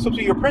 And, I'm supposed to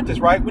be your apprentice,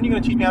 right? When are you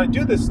gonna teach me how to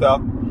do this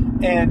stuff?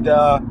 And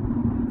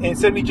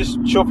instead of me just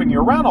chauffeuring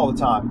you around all the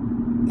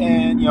time.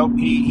 And,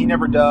 he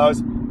never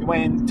does.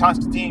 When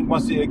Constantine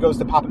goes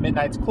to Papa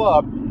Midnight's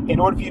club, in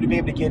order for you to be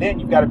able to get in,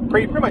 you've got to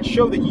pretty much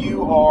show that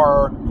you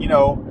are,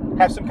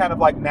 have some kind of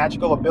like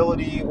magical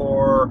ability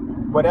or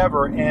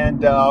whatever.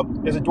 And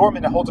there's a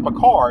doorman that holds up a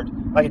card,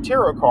 like a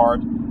tarot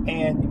card,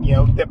 and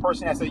that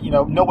person has to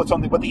know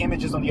what the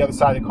image is on the other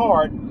side of the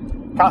card.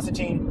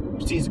 Constantine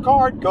sees the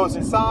card, goes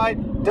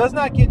inside, does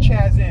not get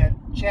Chaz in.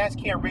 Chaz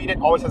can't read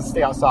it, always has to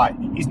stay outside.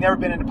 He's never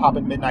been in the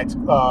Papa Midnight's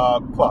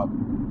club.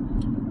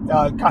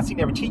 Constantine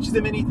never teaches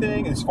him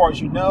anything, as far as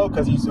you know,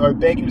 because he's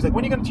begging. He's like,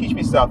 when are you going to teach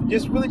me stuff?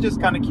 It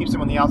just kind of keeps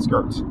him on the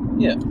outskirts.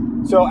 Yeah.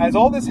 So as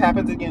all this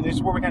happens, again, this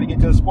is where we kind of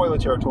get to the spoiler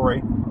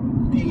territory.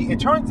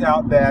 It turns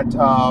out that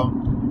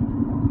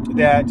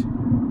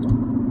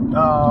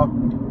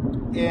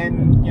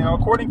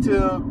according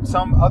to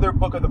some other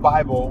book of the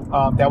Bible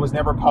that was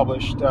never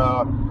published,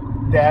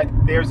 that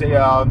there's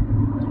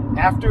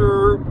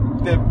after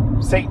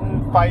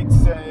Satan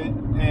fights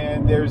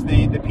and there's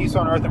the peace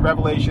on earth in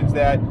Revelations,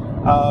 that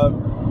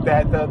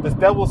the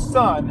devil's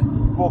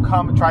son will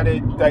come and try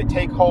to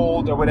take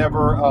hold or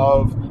whatever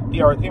of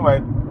the earth.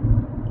 Anyway,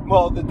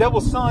 well, the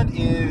devil's son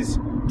is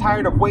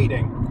tired of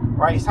waiting,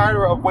 right? He's tired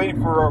of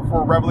waiting for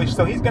Revelation,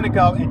 so he's going to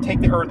go and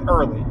take the earth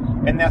early,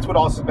 and that's what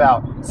all this is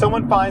about.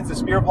 Someone finds the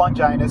spear of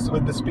Longinus,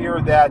 with the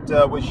spear that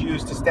was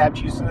used to stab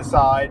Jesus in the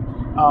side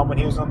when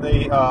he was on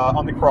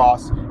the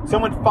cross.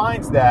 Someone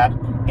finds that,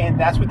 and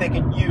that's what they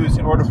can use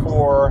in order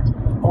for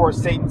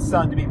Satan's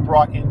son to be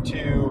brought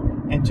into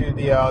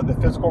the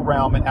physical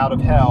realm and out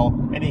of hell,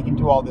 and he can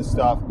do all this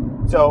stuff.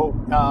 So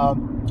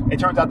it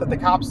turns out that the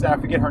cop's, I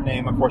forget her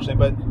name unfortunately,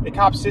 but the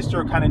cop's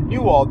sister kind of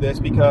knew all this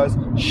because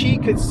she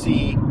could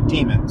see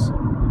demons.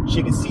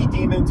 She could see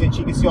demons and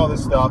she could see all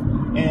this stuff.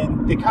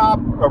 And the cop,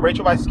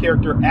 Rachel Weisz's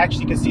character,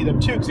 actually could see them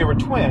too because they were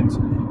twins.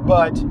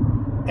 But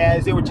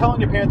as they were telling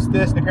their parents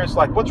this, and the parents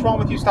were like, "What's wrong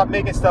with you? Stop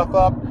making stuff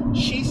up."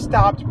 She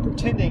stopped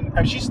pretending.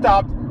 She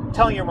stopped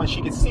telling everyone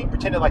she could see,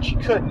 pretended like she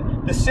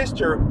couldn't. The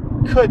sister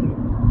couldn't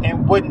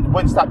and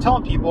wouldn't stop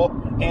telling people.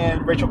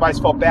 And Rachel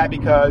Weisz felt bad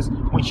because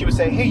when she would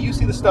say, "Hey, you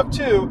see the stuff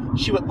too,"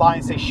 she would lie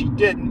and say she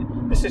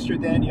didn't. The sister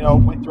then,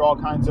 went through all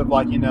kinds of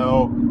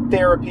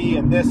therapy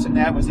and this and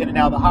that, was in and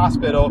out of the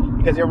hospital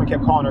because everyone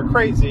kept calling her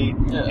crazy.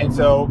 Yeah. And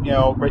so,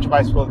 Rachel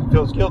Weisz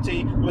feels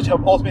guilty, which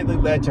ultimately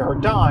led to her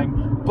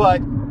dying.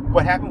 But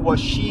what happened was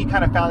she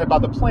kind of found out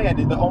about the plan,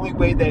 and the only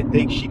way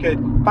that she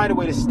could find a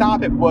way to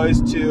stop it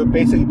was to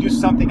basically do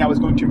something that was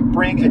going to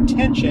bring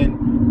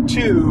attention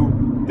to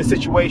the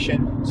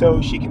situation. So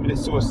she committed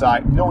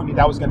suicide, knowing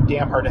that was going to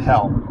damn her to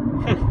hell.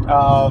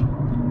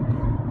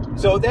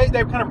 So that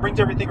kind of brings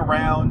everything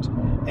around,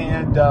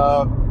 and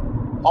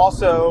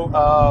also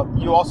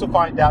you also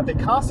find out that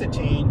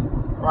Constantine,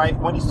 right,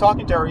 when he's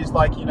talking to her, he's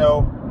like,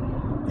 your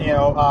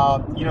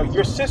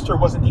sister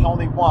wasn't the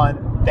only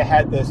one that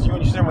had this. You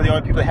and your sister were the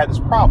only people that had this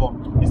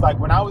problem. He's like,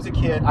 when I was a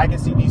kid, I could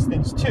see these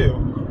things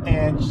too.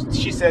 And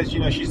she says,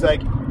 she's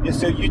like,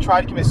 so you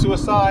tried to commit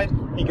suicide?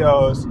 He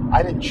goes,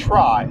 I didn't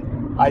try.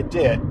 I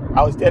did.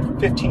 I was dead for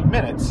 15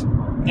 minutes.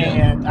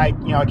 And I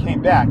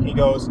came back. He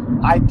goes,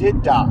 I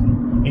did die.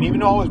 And even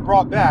though I was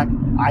brought back,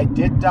 I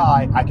did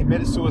die. I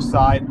committed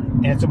suicide,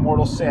 and it's a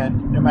mortal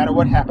sin. No matter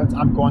what happens,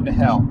 I'm going to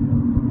hell.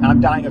 And I'm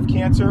dying of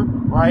cancer,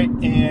 right?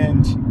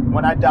 And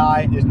when I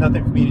die, there's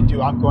nothing for me to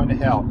do. I'm going to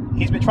hell.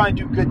 He's been trying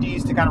to do good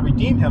deeds to kind of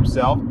redeem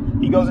himself.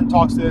 He goes and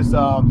talks to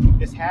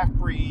this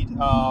half-breed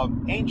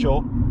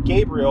angel,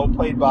 Gabriel,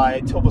 played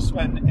by Tilda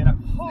Swinton, in a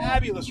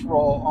fabulous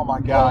role. Oh my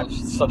God,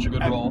 such a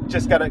good role.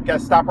 Just gotta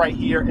stop right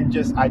here and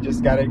I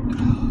just gotta.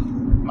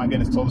 My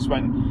goodness, Tilda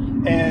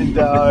Swinton, and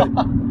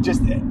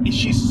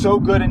she's so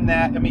good in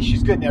that. I mean,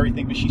 she's good in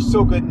everything, but she's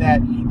so good in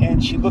that,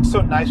 and she looks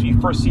so nice when you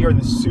first see her in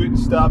the suit and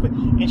stuff,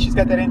 and she's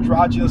got that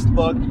androgynous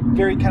look,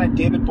 very kind of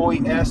David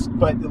Bowie-esque,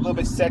 but a little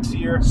bit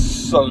sexier.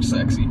 So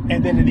sexy.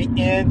 And then in the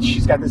end,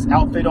 she's got this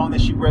outfit on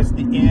that she wears at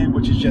the end,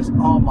 which is just,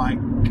 oh my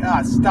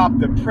God, stop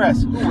the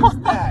press. Who is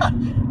that?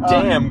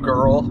 Damn,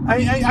 girl.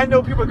 I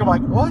know people are going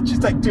like, what?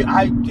 Just like, dude,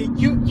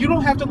 you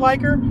don't have to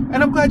like her, and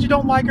I'm glad you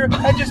don't like her.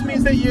 That just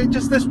means that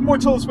there's more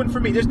Tilda Swinton for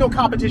me. There's no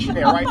competition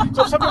there, right?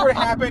 So if something were to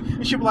happen,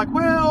 and she'd be like,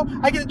 well,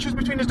 I get to choose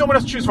between, there's no one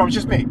else to choose from. It's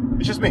just me,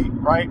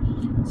 right?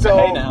 So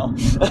hey now.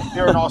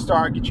 You're an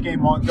all-star. Get your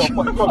game on. Go.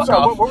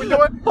 Sorry, what were we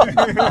doing?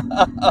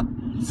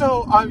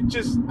 So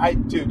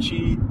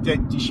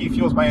she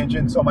fuels my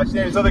engine so much.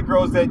 There's other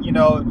girls that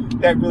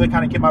that really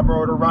kind of get my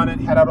motor running,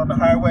 head out on the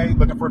highway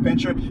looking for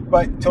adventure.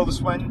 But Tilda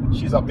Swinton,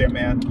 she's up there,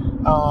 man.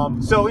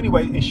 So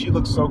anyway, and she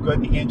looks so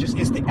good in the end. Just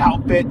it's the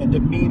outfit and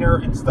demeanor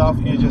and stuff,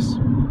 and it's just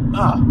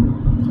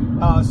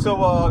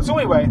So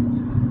anyway.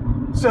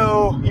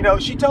 So,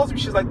 she tells him,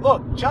 she's like,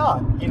 look,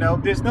 John,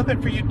 there's nothing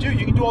for you to do.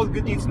 You can do all the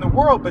good deeds in the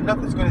world, but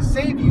nothing's going to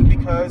save you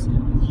because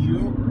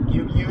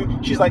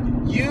she's like,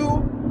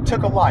 you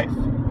took a life.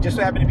 Just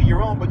so happened to be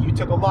your own, but you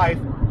took a life,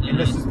 and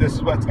this is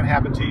what's going to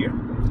happen to you.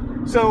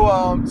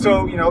 So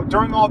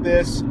during all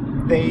this,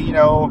 they, you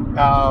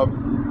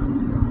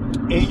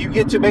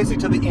get to basically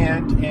to the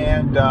end,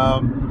 and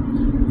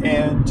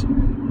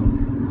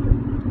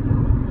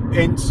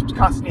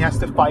Constantine has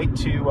to fight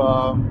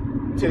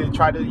to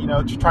try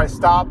to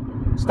stop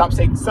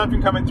Satan's son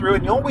from coming through,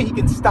 and the only way he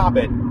can stop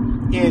it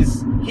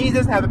is he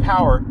doesn't have the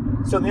power.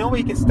 So the only way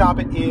he can stop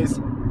it is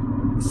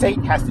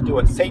Satan has to do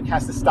it. Satan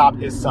has to stop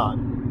his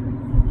son.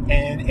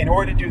 And in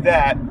order to do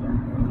that,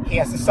 he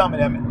has to summon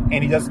him,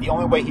 and he does it the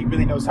only way he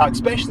really knows how,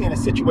 especially in a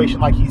situation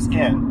like he's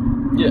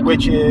in,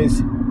 which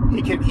is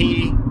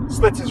he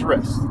slits his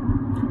wrist.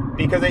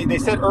 Because they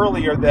said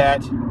earlier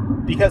that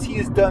because he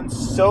has done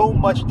so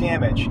much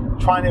damage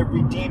trying to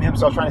redeem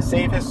himself, trying to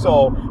save his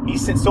soul,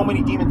 he's sent so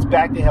many demons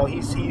back to hell,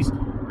 he's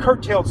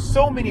curtailed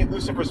so many of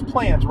Lucifer's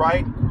plans,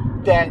 right?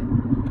 That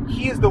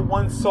he is the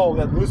one soul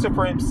that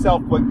Lucifer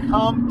himself would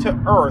come to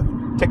earth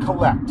to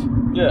collect.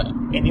 Yeah.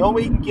 And the only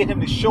way he can get him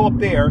to show up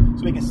there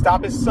so he can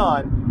stop his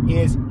son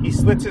is he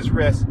slits his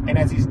wrist, and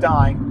as he's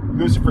dying,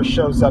 Lucifer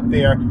shows up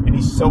there, and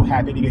he's so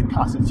happy to get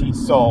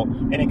Constantine's soul.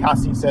 And then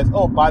Constantine says,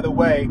 oh, by the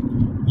way,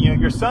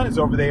 your son is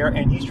over there,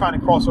 and he's trying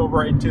to cross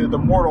over into the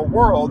mortal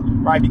world,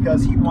 right?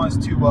 Because he wants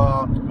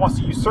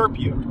to usurp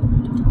you.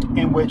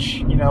 In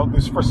which,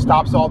 Lucifer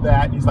stops all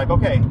that, and he's like,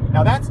 okay,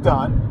 now that's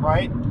done,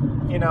 right?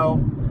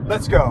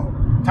 Let's go.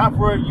 Time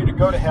for you to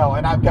go to hell.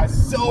 And I've got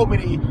so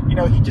many,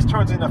 he just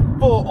turns into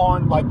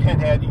full-on like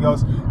Pinhead. He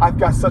goes, I've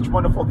got such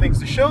wonderful things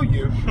to show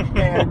you.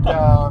 And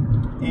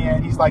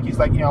he's like,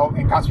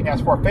 and Constantine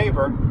asks for a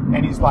favor,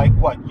 and he's like,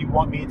 what, you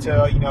want me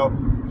to,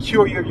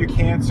 cure you of your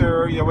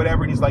cancer,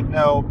 whatever? And he's like,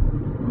 no,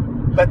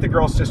 let the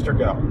girl's sister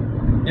go.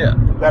 Yeah.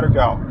 Let her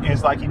go. And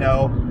it's like,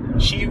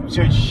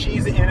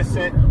 she's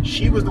innocent.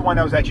 She was the one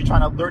that was actually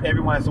trying to alert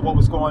everyone as to what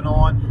was going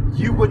on.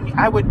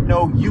 I wouldn't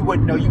know. You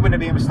wouldn't have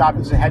been able to stop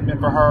it if it hadn't been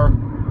for her.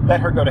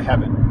 Let her go to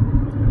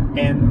heaven.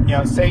 And,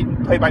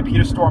 Satan, played by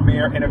Peter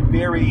Stormare, in a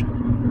very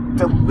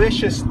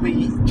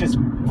deliciously just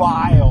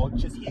vile,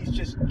 he's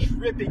just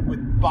dripping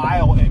with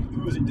bile and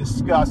ooze and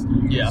disgust.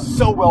 Yeah.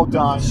 So well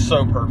done.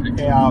 So perfect.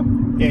 Yeah.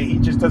 He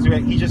just does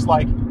it. He's just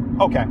like,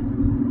 okay,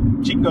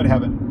 she can go to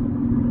heaven.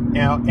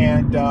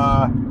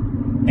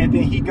 And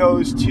then he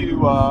goes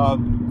to,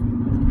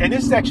 and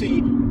this is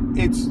actually,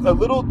 it's a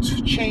little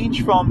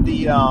change from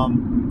the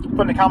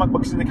comic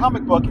books. In the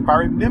comic book, if I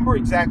remember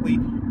exactly,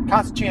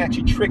 Constantine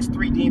actually tricks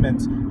 3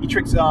 demons. He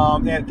tricks,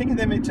 I think of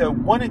them into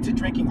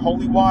drinking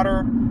holy water,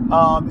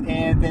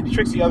 and then he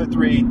tricks the other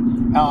 3,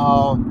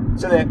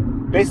 so that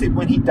basically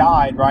when he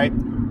died, right,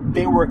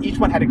 each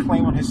one had a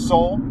claim on his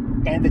soul,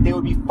 and that they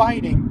would be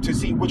fighting to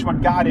see which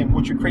one got him,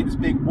 which would create this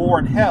big war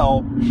in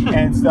hell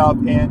and stuff.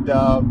 And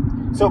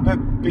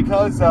but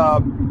because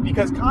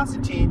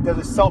Constantine does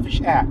a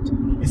selfish act,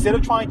 instead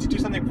of trying to do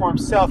something for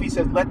himself, he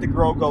says, let the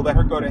girl go, let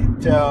her go to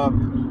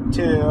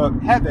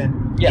heaven.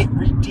 Yeah. It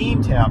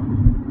redeemed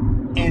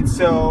him. And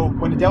so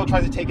when the devil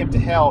tries to take him to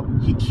hell,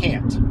 he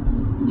can't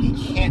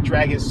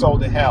drag his soul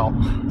to hell.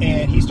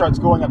 And he starts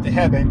going up to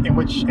heaven, in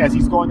which, as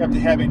he's going up to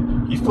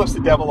heaven, he flips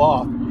the devil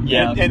off.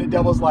 Yeah. And the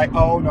devil's like,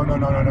 oh, no.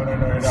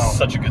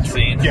 Such a good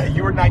scene. Yeah,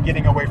 you are not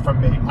getting away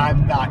from me.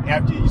 I'm not.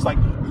 After he's like,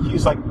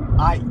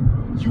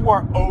 you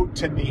are owed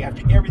to me.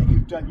 After everything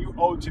you've done, you're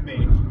owed to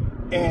me.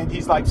 And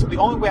he's like, so the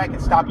only way I can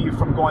stop you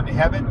from going to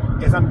heaven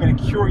is I'm going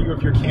to cure you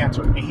of your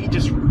cancer. And he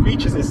just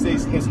reaches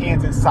his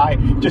hands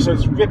inside, just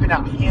starts ripping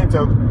out hands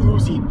of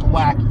oozy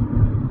black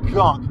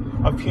gunk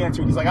of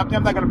cancer. He's like, I'm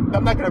not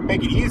gonna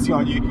make it easy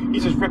on you.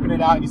 He's just ripping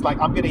it out, and he's like,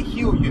 I'm gonna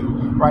heal you,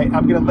 right?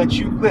 I'm gonna let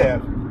you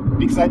live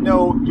because I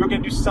know you're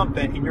gonna do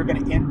something, and you're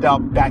gonna end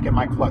up back in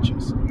my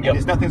clutches. And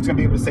there's nothing that's gonna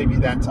be able to save you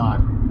that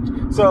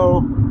time.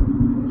 So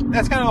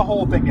that's kind of the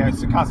whole thing.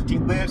 So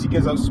Constantine lives. He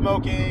gives up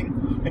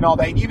smoking and all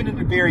that. And even in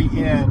the very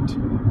end,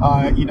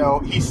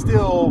 he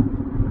still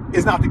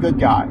is not the good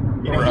guy.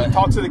 He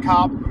talks to the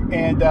cop,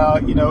 and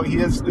he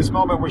has this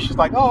moment where she's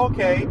like, "Oh,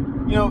 okay."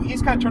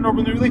 He's kind of turned over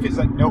a new leaf. He's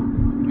like, nope.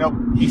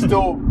 He's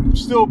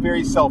still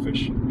very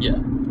selfish. Yeah.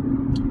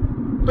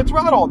 But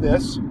throughout all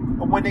this,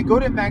 when they go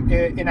to enact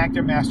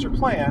their master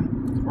plan,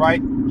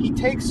 right, he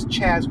takes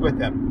Chaz with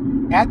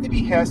him at the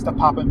behest of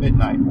Papa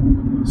Midnight.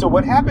 So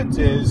what happens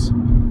is,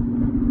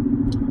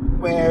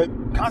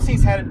 when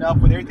Constantine's had enough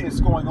with everything that's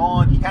going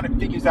on, he kind of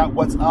figures out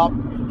what's up.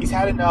 He's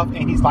had enough,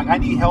 and he's like, I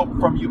need help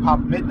from you,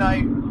 Papa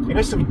Midnight. And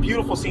there's some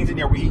beautiful scenes in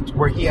there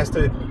where he has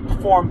to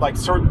perform like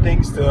certain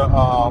things to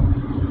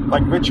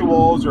like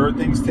rituals or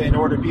things in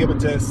order to be able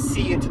to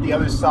see into the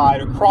other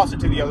side or cross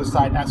into the other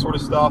side and that sort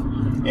of stuff.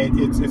 And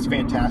it's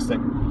fantastic.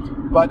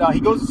 But he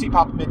goes to see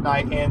Papa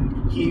Midnight,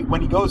 and when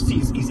he goes,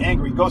 he's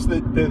angry. He goes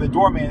to the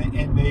doorman,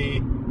 and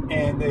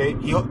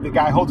the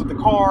guy holds up the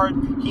card.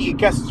 He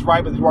guesses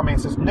right, but the doorman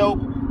says nope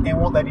and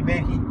won't let him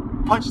in. He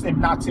punches him,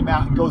 knocks him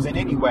out, and goes in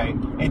anyway.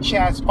 And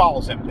Chaz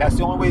follows him. That's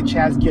the only way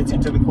Chaz gets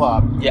into the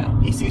club. Yeah.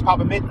 He sees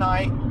Papa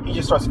Midnight. He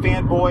just starts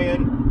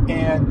fanboying,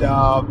 and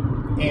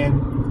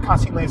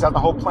Constantine lays out the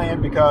whole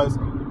plan because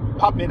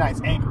Papa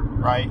Midnight's angry,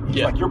 right?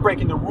 He's like, you're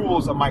breaking the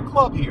rules of my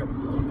club here.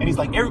 And he's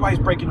like, everybody's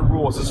breaking the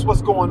rules. This is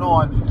what's going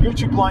on. You're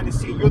too blind to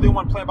see. You're the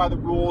one playing by the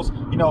rules.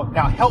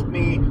 Now help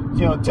me,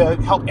 to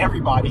help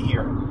everybody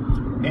here.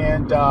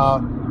 And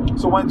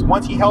so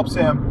once he helps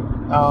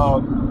him,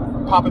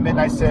 Papa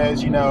Midnight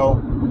says,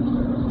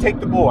 take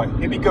the boy.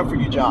 It'd be good for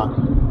you,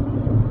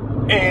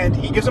 John. And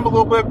he gives him a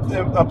little bit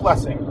of a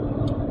blessing.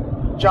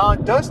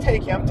 John does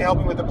take him to help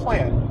him with the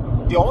plan.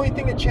 The only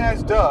thing that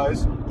Chaz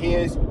does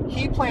is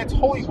he plants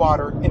holy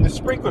water in the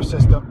sprinkler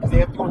system because they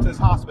have to go into this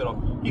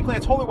hospital. He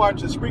plants holy water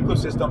into the sprinkler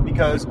system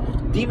because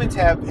demons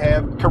have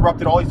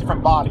corrupted all these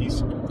different bodies,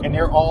 and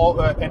they're all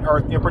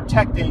they're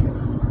protecting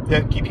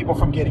to keep people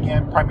from getting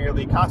in,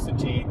 primarily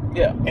Constantine.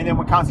 Yeah. And then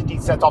when Constantine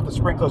sets off the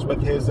sprinklers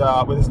with his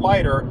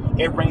lighter,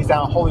 it rains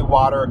down holy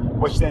water,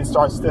 which then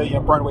starts to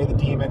burn away the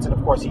demons, and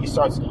of course he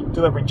starts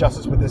delivering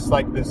justice with this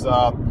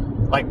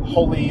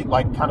holy,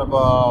 kind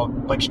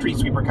of street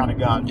sweeper kind of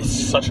gun. It's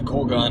such a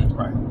cool gun.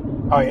 Right.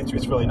 Oh, yeah,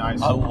 it's really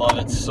nice. I love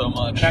it so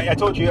much. I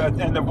told you,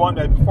 and the one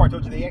before I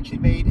told you, they actually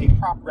made a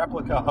prop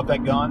replica of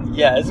that gun.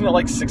 Yeah, isn't it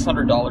like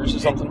 $600 or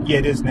something? Yeah,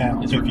 it is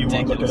now, it's if ridiculous. You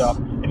want to look it up.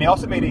 And they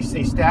also made a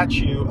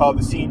statue of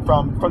the scene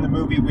from the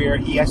movie where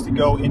he has to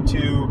go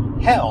into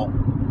hell,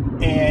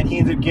 and he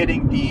ends up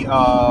getting the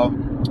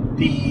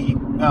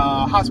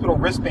hospital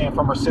wristband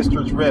from her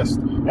sister's wrist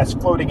that's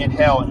floating in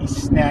hell, and he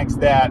snags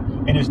that,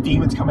 and there's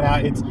demons coming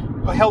out.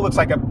 Hell looks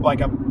like a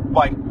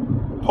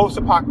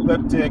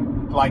post-apocalyptic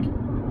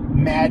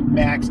Mad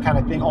Max kind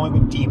of thing, only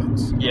with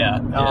demons. Yeah.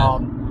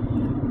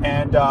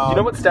 And you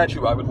know what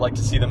statue I would like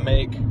to see them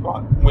make?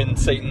 What? When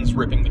Satan's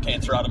ripping the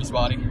cancer out of his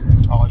body.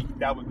 Oh,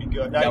 that would be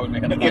good. That would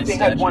make a nice If they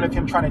had one of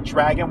him trying to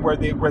drag him where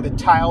the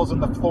tiles on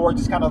the floor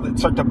just kind of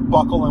start to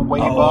buckle and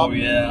wave up. Oh,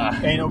 yeah.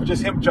 And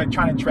just him trying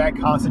to drag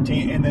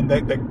Constantine, and then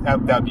that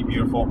would be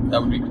beautiful.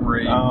 That would be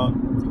great.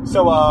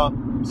 So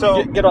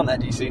Get on that,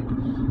 DC.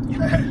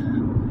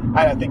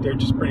 I think they're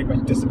just pretty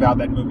much disavowed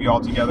that movie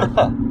altogether.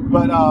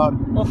 But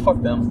well,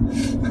 fuck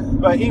them.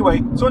 But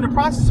anyway, so in the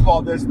process of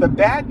all this, the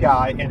bad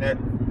guy in it,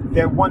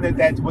 the one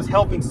that was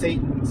helping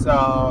Satan's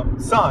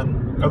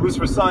son,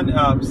 Lucifer's son,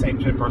 same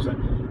person,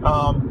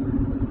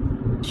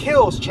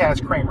 kills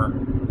Chaz Kramer,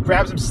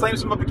 grabs him,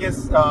 slams him up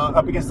against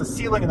the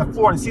ceiling and the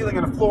floor, and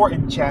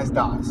Chaz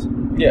dies.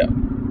 Yeah.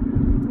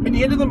 At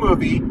the end of the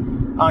movie,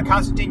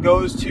 Constantine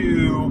goes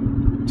to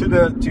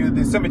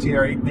the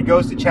cemetery. He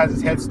goes to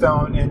Chaz's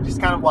headstone and just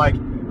kind of like,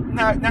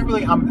 not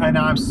really.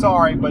 I'm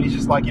sorry, but he's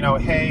just like,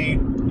 hey,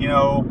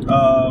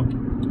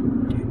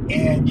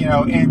 and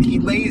he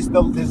lays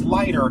his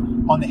lighter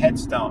on the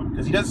headstone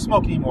because he doesn't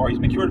smoke anymore. He's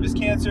been cured of his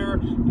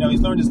cancer.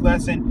 He's learned his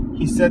lesson.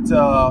 He sets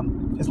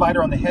his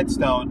lighter on the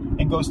headstone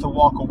and goes to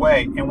walk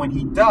away. And when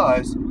he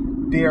does,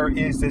 there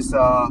is this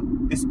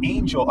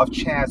angel of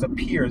Chaz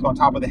appears on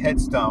top of the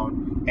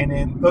headstone and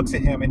then looks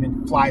at him and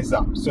then flies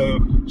up. So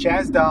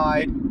Chaz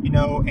died,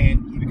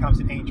 and he becomes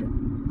an angel,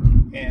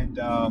 and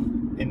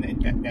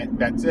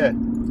that's it.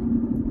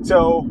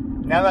 So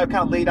now that I've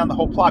kind of laid down the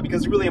whole plot,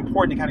 because it's really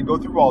important to kind of go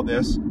through all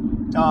this,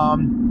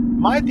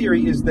 my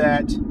theory is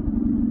that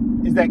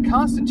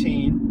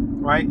Constantine,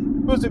 right,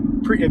 was a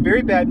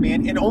very bad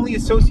man and only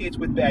associates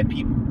with bad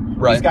people.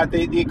 Right. He's got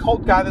the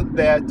occult guy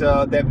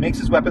that makes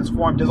his weapons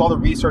for him, does all the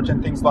research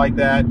and things like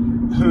that,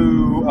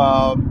 who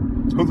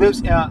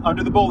lives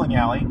under the bowling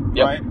alley,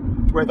 yep. right?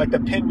 where like the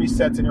pin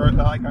resets and all that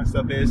kind of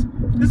stuff is.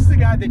 This is a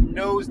guy that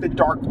knows the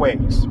dark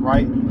ways,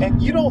 right?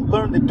 And you don't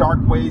learn the dark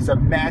ways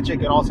of magic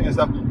and all this kind of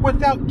stuff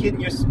without getting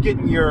your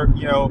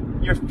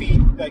your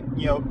feet, like,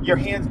 your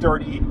hands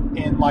dirty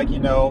in, like,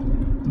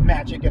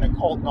 magic and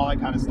occult and all that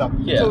kind of stuff.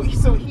 Yeah. So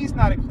he's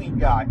not a clean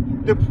guy.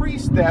 The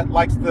priest that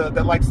likes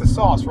the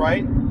sauce,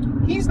 right?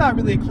 He's not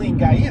really a clean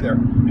guy either.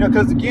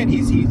 Because again,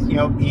 he's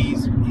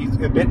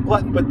a bit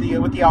glutton with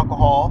the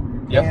alcohol.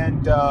 Yep.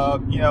 And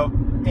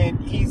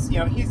and he's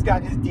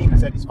got his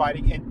demons that he's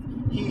fighting,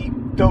 and he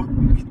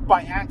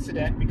by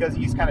accident, because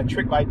he's kind of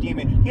tricked by a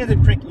demon, he ends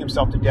up drinking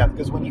himself to death.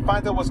 Because when he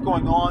finds out what's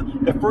going on,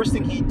 the first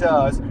thing he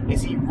does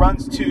is he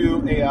runs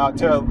to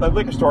a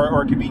liquor store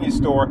or a convenience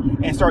store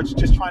and starts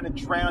just trying to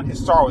drown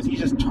his sorrows. He's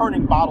just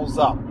turning bottles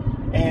up,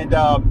 and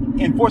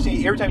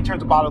unfortunately, every time he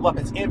turns a bottle up,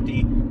 it's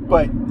empty,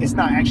 but it's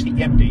not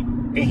actually empty.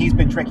 And he's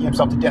been drinking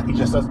himself to death. He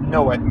just doesn't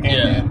know it,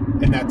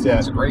 and that's it.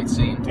 It's a great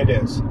scene. It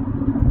is.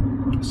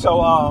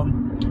 So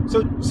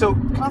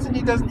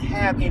Constantine doesn't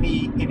have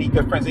any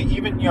good friends.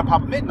 Even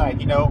Papa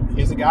Midnight,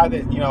 is a guy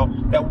that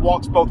that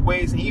walks both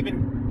ways. And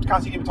even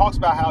Constantine even talks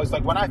about how it's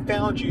like, when I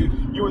found you,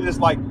 you were this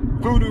like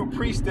voodoo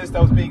priestess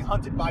that was being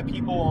hunted by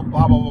people and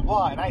blah blah blah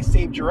blah, and I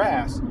saved your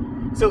ass.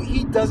 So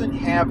he doesn't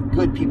have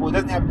good people. He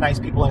doesn't have nice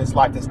people in his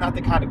life. That's not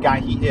the kind of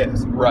guy he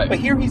is. Right. But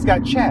here he's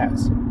got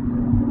Chaz.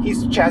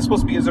 Chaz's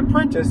supposed to be his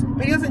apprentice,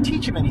 but he doesn't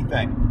teach him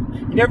anything.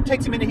 He never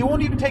takes him in. He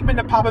won't even take him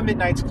into Papa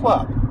Midnight's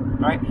club.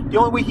 Right? The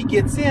only way he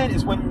gets in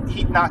is when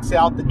he knocks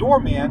out the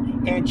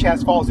doorman and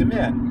Chaz follows him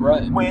in.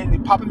 Right.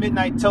 When Papa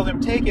Midnight tells him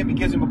to take him and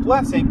gives him a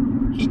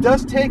blessing, he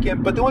does take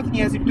him, but the only thing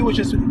he has to do is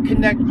just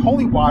connect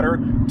holy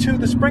water to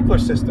the sprinkler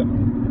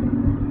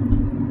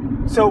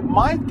system. So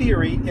my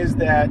theory is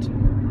that,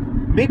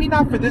 maybe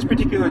not for this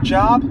particular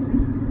job,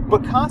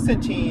 but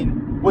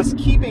Constantine was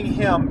keeping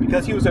him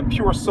because he was a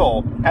pure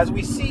soul, as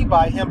we see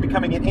by him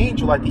becoming an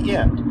angel at the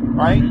end,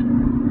 right?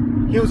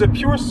 He was a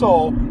pure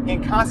soul,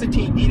 and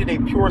Constantine needed a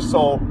pure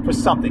soul for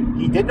something.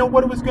 He didn't know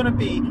what it was going to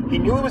be. He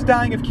knew he was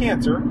dying of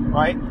cancer,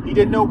 right? He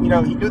didn't know, he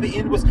knew the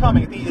end was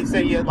coming. I think he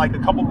said he had like a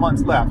couple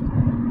months left.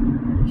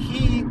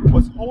 He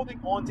was holding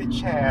on to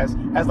Chaz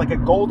as like a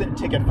golden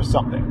ticket for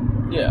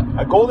something. Yeah.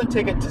 A golden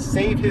ticket to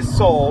save his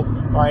soul,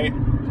 right?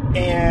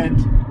 And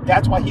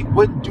that's why he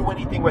wouldn't do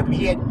anything with him.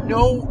 He had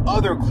no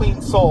other clean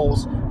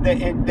souls that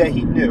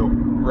he knew,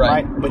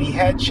 right? But he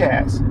had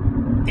Chaz.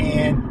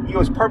 And he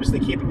was purposely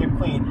keeping him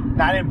clean,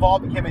 not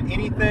involving him in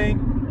anything,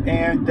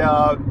 and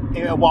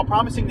while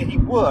promising that he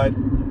would,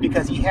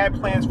 because he had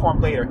plans for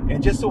him later. And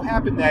it just so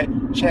happened that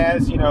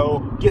Chaz,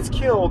 gets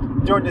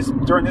killed during this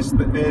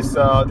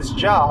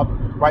job,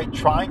 right?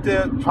 Trying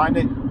to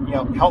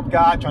help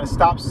God, trying to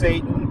stop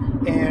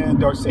Satan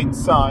or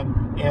Satan's son,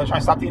 trying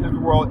to stop the end of the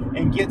world,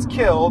 and gets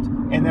killed.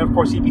 And then of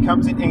course he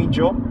becomes an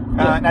angel.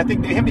 And I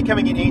think that him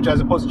becoming an angel, as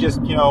opposed to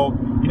just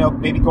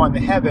maybe going to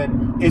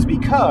heaven, is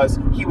because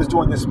he was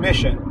doing this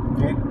mission.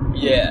 Okay?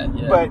 Yeah.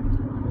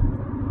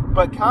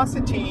 But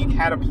Constantine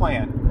had a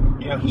plan.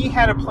 He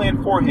had a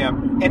plan for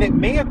him, and it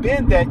may have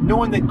been that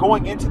knowing that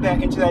going into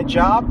that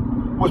job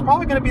was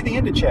probably going to be the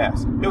end of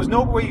Chaz. There was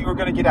no way you were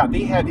going to get out.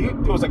 There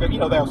was like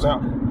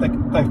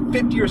like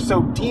 50 or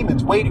so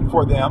demons waiting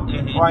for them,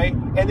 right?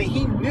 And then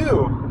he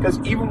knew, because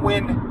even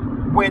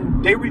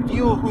when they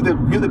reveal who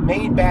the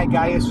main bad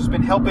guy is, who's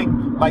been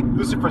helping like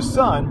Lucifer's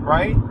son,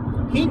 right?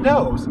 He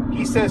knows.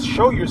 He says,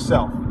 "Show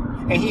yourself,"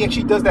 and he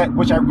actually does that,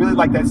 which I really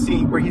like that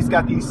scene where he's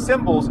got these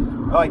symbols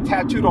like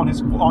tattooed on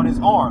his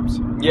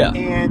arms. Yeah.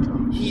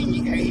 And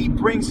he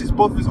brings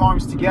both of his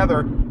arms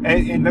together,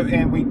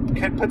 and we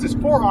puts his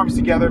forearms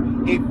together.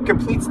 It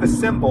completes the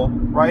symbol,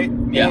 right?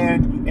 Yeah.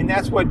 And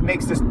that's what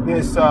makes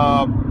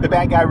the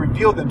bad guy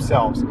reveal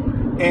themselves.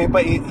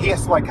 But he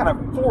has to like kind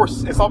of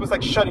force. It's almost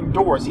like shutting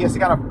doors. He has to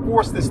kind of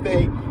force this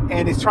thing,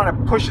 and he's trying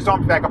to push his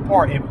arms back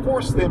apart and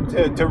force them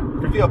to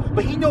reveal.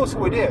 But he knows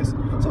who it is,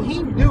 so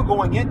he knew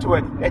going into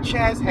it that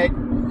Chaz had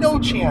no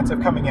chance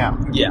of coming out.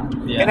 Yeah.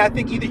 And I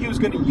think either he was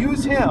going to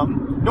use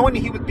him, knowing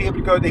that he would be able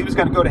to go, that he was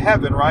going to go to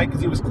heaven, right?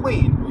 Because he was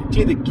clean, to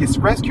either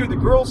rescue the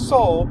girl's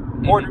soul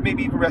or to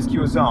maybe even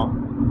rescue his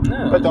own.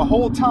 But the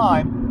whole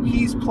time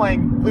he's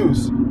playing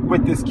loose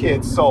with this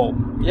kid's soul.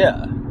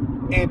 Yeah.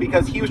 And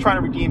because he was trying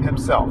to redeem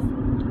himself. I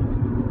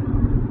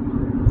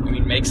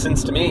mean, makes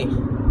sense to me.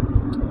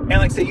 And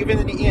like I say, even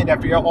in the end,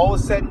 after all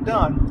is said and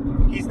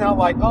done, he's not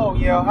like, oh,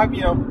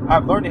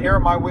 I've learned to err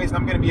in my ways and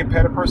I'm going to be a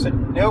better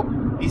person. Nope.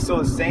 He's still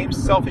the same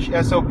selfish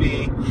SOB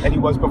that he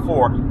was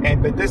before.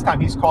 But this time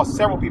he's cost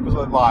several people's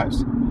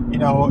lives.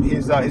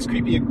 His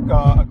creepy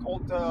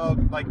occult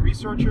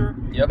researcher,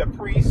 the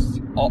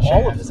priest,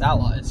 all of his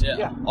allies,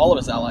 yeah. All of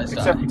his allies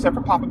die. Except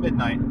for Papa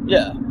Midnight.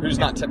 Yeah, who's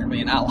not technically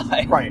an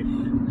ally. Right.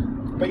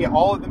 But yeah,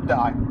 all of them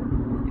die.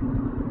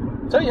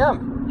 So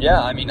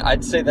yeah, I mean,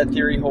 I'd say that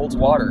theory holds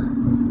water,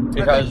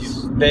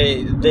 because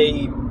they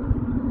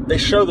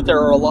show that there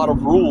are a lot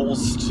of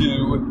rules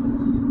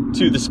to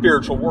the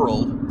spiritual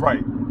world,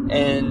 right?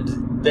 And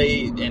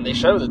they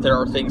show that there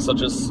are things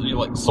such as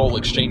like soul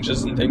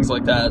exchanges and things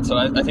like that. So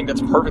I think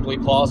that's perfectly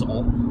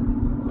plausible.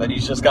 That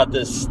he's just got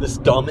this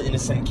dumb,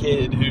 innocent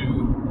kid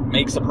who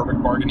makes a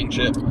perfect bargaining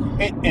chip.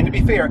 And to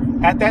be fair,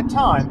 at that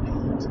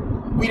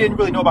time, we didn't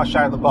really know about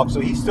Shia LaBeouf,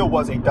 so he still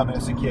was a dumb,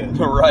 innocent kid.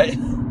 Right.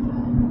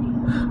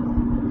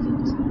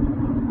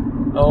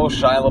 Oh,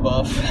 Shia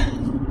LaBeouf.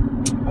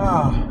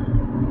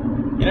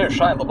 You know,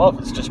 Shia LaBeouf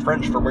is just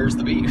French for "Where's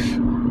the beef?"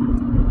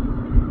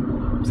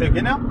 Say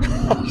again now?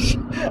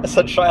 I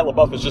said Shia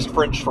LaBeouf is just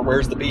French for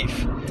 "Where's the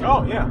beef?"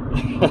 Oh, yeah.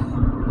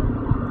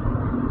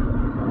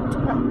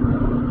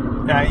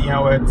 Yeah, you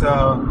know, it's,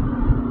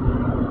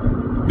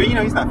 but, you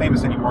know, he's not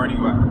famous anymore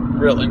anyway.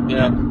 Really?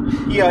 Yeah.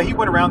 He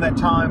went around that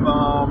time,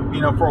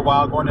 you know, for a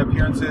while, going to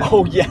appearances.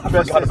 Oh, yeah, I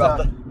forgot about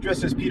that.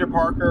 Dressed as Peter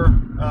Parker,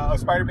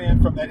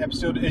 Spider-Man from that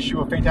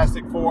issue of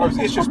Fantastic Four. It was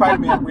issue of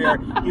Spider-Man where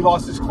he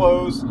lost his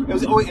clothes.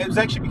 It was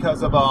actually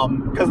because of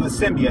the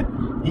symbiote.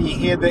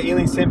 He had the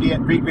alien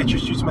symbiote. Reed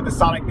Richards shoots him with a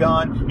sonic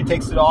gun. He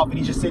takes it off, and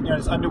he's just sitting there in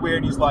his underwear,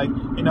 and he's like,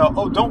 you know,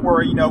 oh, don't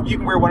worry, you know, you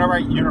can wear one of our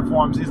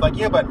uniforms. He's like,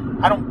 yeah, but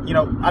I don't, you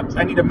know,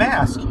 I need a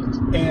mask.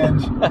 And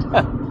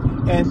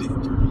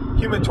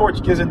Human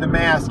Torch gives him the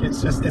mask.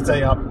 It's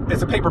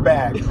a paper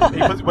bag. He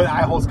puts with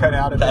eye holes cut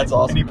out of That's it,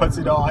 awesome. and he puts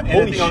it on. And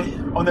Holy the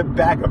thing on the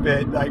back of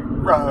it, like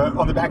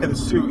on the back of the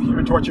suit,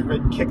 Human Torch had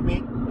written "Kick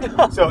Me."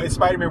 So it's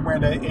Spider-Man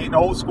wearing an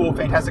old school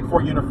Fantastic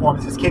Four uniform.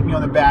 It says "Kick Me"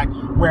 on the back,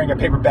 wearing a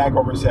paper bag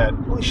over his head.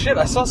 Holy shit!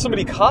 I saw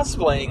somebody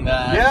cosplaying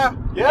that.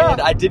 Yeah.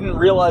 And I dn't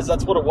realize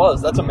that's what it was.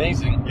 That's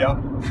amazing. Yeah.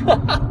 and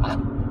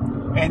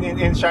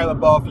Shia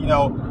LaBeouf, you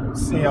know,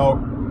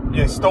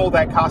 stole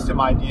that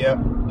costume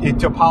idea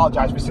to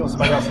apologize for stealing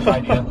somebody else's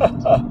idea.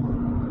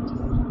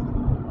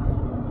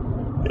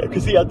 Yeah,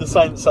 because he had the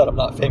sign that said "I'm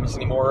not famous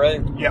anymore,"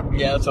 right? Yeah.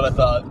 Yeah, that's what I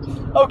thought.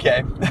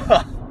 Okay.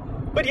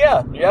 But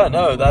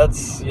no,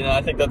 that's, you know,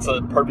 I think that's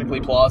a perfectly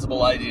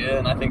plausible idea,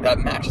 and I think that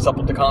matches up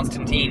with the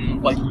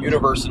Constantine, like,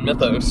 universe and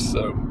mythos,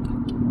 so.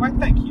 Why,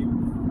 thank you.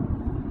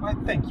 Why,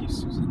 thank you,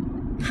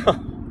 Susan.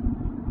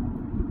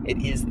 It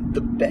is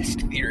the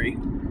best theory.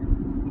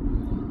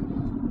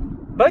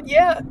 But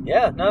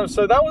no,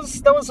 so that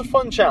was a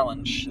fun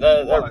challenge.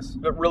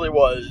 That really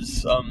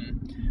was.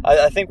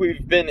 I think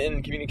we've been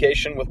in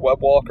communication with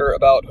Webwalker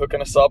about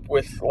hooking us up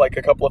with, like,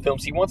 a couple of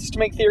films he wants us to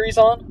make theories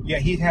on. Yeah,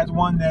 he has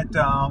one that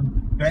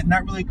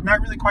not really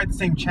quite the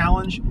same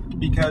challenge,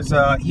 because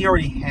he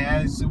already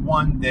has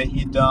one that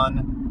he'd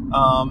done,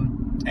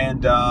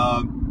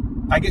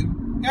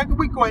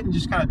 we go ahead and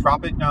just kind of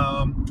drop it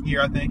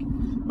here, I think.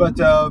 But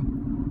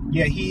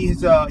yeah,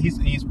 he's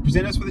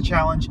presented us with a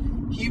challenge.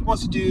 He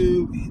wants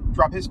to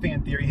drop his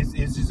fan theory,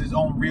 his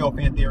own real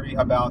fan theory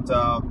about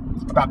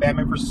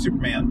Batman vs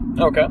Superman.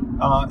 Okay.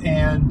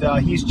 And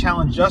he's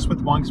challenged us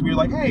with one, because we were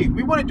like, hey,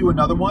 we want to do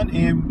another one,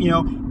 and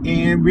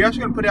and we're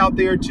actually going to put it out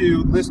there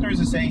to listeners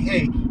and say,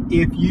 hey,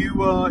 if you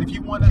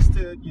want us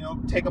to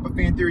take up a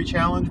fan theory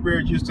challenge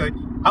where just like,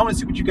 I want to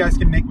see what you guys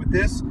can make with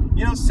this,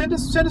 send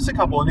us a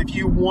couple. And if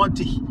you want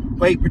to,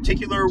 like,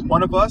 particular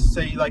one of us,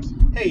 say like,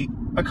 hey,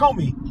 a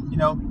Comey,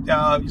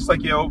 just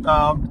like,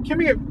 give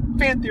me a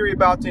fan theory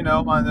about,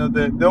 on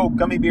the old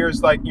gummy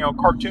bears, like,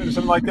 cartoon or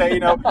something like that,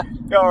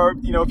 or,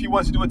 if you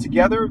want to do it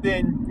together,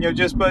 then,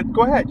 but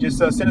go ahead, just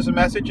send us a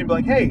message and be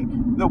like, hey,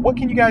 what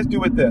can you guys do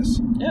with this?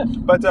 Yeah.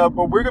 But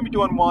we're going to be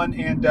doing one,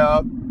 and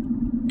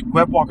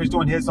Webwalker's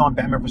doing his on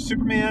Batman vs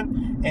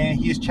Superman, and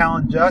he's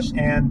challenged us,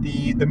 and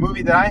the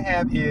movie that I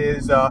have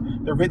is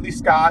the Ridley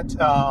Scott,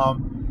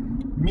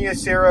 Mia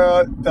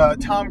Sara,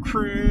 Tom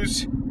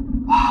Cruise,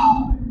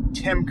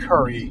 Tim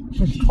Curry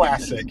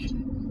classic,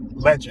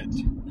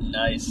 Legend.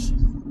 Nice.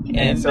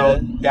 And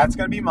so that's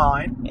going to be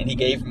mine. And he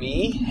gave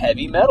me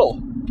Heavy Metal,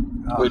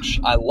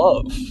 which I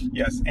love.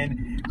 Yes,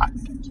 and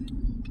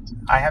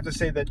I have to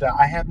say that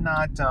I have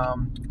not.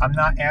 I'm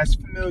not as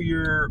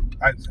familiar.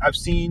 I've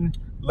seen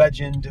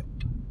Legend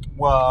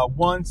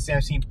once, and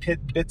I've seen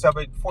bits of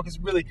it before. Because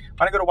really,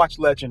 when I go to watch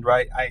Legend,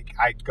 right, I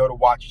go to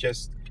watch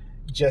just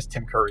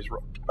Tim Curry's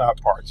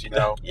parts.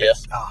 Yeah.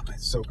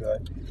 It's so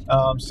good.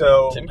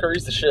 So Tim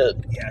Curry's the shit.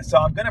 Yeah. So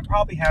I'm gonna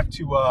probably have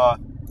to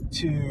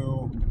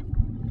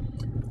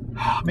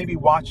maybe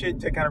watch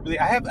it to kind of really.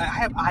 I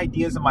have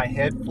ideas in my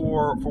head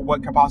for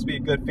what could possibly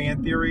be a good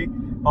fan theory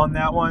on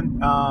that one.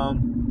 But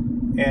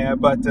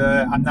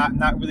I'm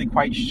not really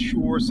quite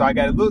sure. So I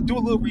got to do a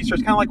little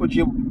research, kind of like what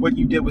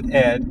you did with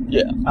Ed.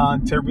 Yeah.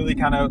 To really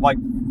kind of like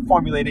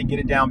formulate it and get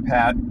it down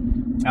pat.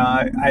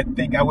 I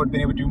think I would have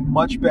been able to do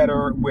much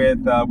better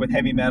with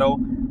Heavy Metal,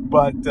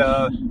 but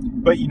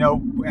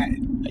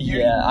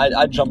yeah,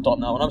 I jumped on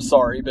that one. I'm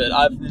sorry, but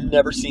I've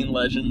never seen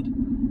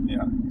Legend.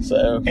 Yeah.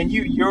 So. And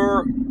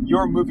your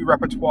movie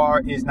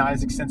repertoire is not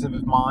as extensive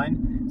as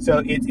mine,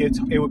 so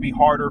it would be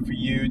harder for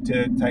you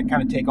to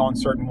kind of take on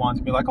certain ones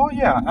and be like, oh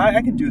yeah,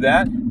 I can do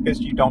that, because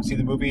you don't see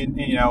the movie and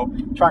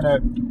trying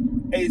to.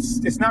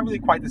 It's not really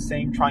quite the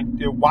same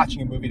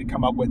watching a movie to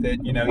come up with it,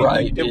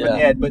 Right, you did with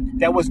Ed, but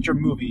that wasn't your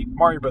movie.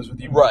 Mario Bros. Was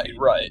your movie.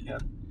 Right. Yeah.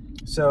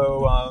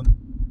 So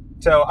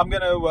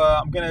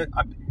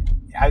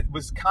I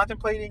was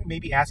contemplating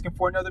maybe asking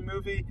for another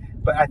movie,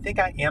 but I think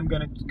I am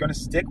gonna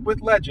stick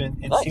with Legend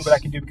and see what I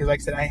can do, because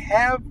like I said, I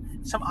have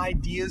some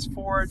ideas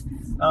for it,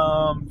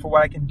 for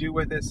what I can do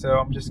with it. So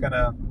I'm just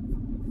gonna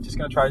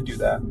try to do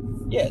that.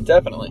 Yeah,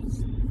 definitely.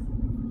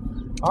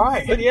 All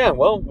right. But yeah,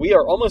 well, we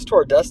are almost to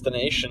our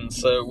destination,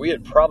 so we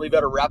had probably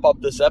better wrap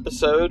up this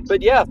episode.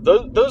 But yeah,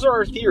 those are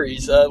our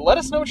theories. Let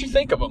us know what you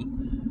think of them.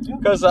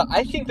 Because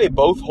I think they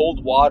both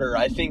hold water.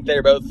 I think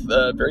they're both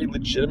very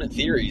legitimate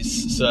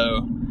theories.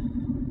 So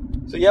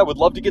yeah, would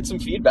love to get some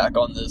feedback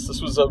on this.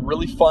 This was a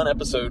really fun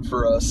episode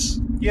for us.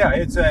 Yeah,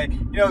 it's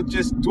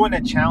just doing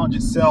that challenge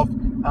itself.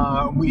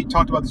 We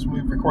talked about this when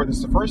we recorded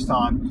this the first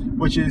time,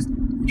 which is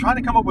trying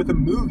to come up with a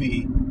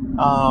movie,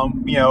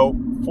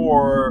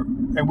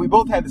 and we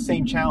both had the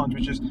same challenge,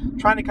 which is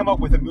trying to come up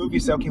with a movie.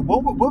 Say, okay,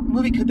 what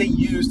movie could they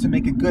use to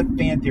make a good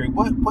fan theory?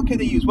 What could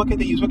they use? What could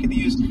they use? What could they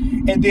use?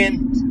 And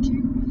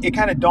then it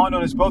kind of dawned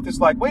on us both. It's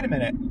like, wait a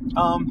minute.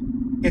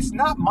 It's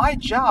not my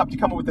job to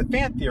come up with a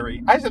fan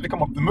theory. I just have to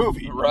come up with the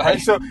movie. Right.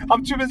 So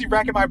I'm too busy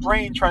racking my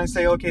brain trying to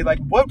say, okay, like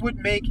what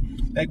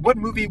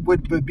movie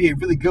would be a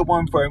really good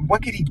one for him?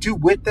 What could he do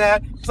with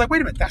that? It's like,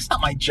 wait a minute, that's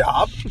not my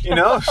job,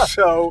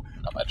 So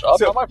not my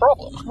job, not my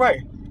problem.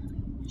 Right.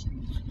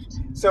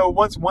 So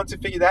once I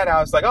figured that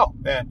out, it's like, oh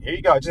man, here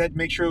you go. I just had to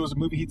make sure it was a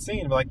movie he'd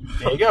seen. I'm like,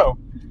 there you go.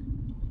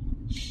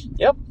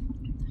 Yep.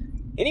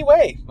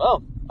 Anyway,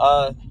 well,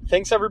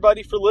 thanks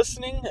everybody for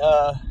listening.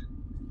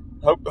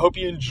 Hope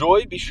you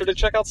enjoyed. Be sure to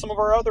check out some of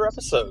our other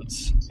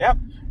episodes. Yeah.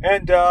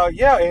 And like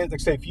I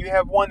say, if you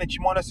have one that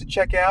you want us to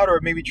check out or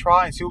maybe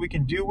try and see what we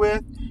can do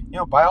with,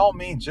 by all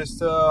means, just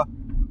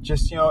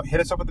hit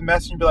us up with a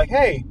message and be like,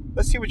 hey,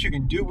 let's see what you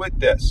can do with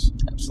this.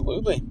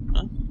 Absolutely.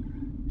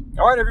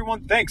 All right,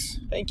 everyone.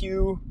 Thanks. Thank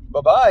you.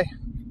 Bye-bye.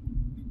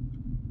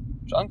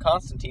 John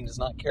Constantine does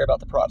not care about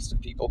the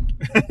Protestant people.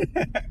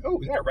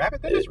 Oh, is that a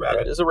rabbit? That is a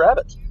rabbit. That is a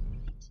rabbit.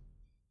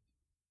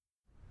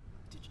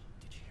 Did you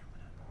hear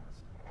when I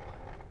paused?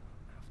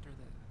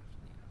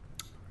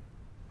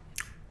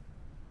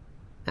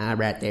 All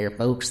right there,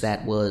 folks.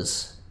 That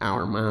was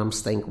Our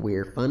Moms Think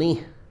We're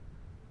Funny.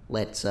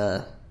 Let's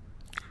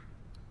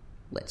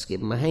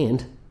give them a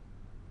hand.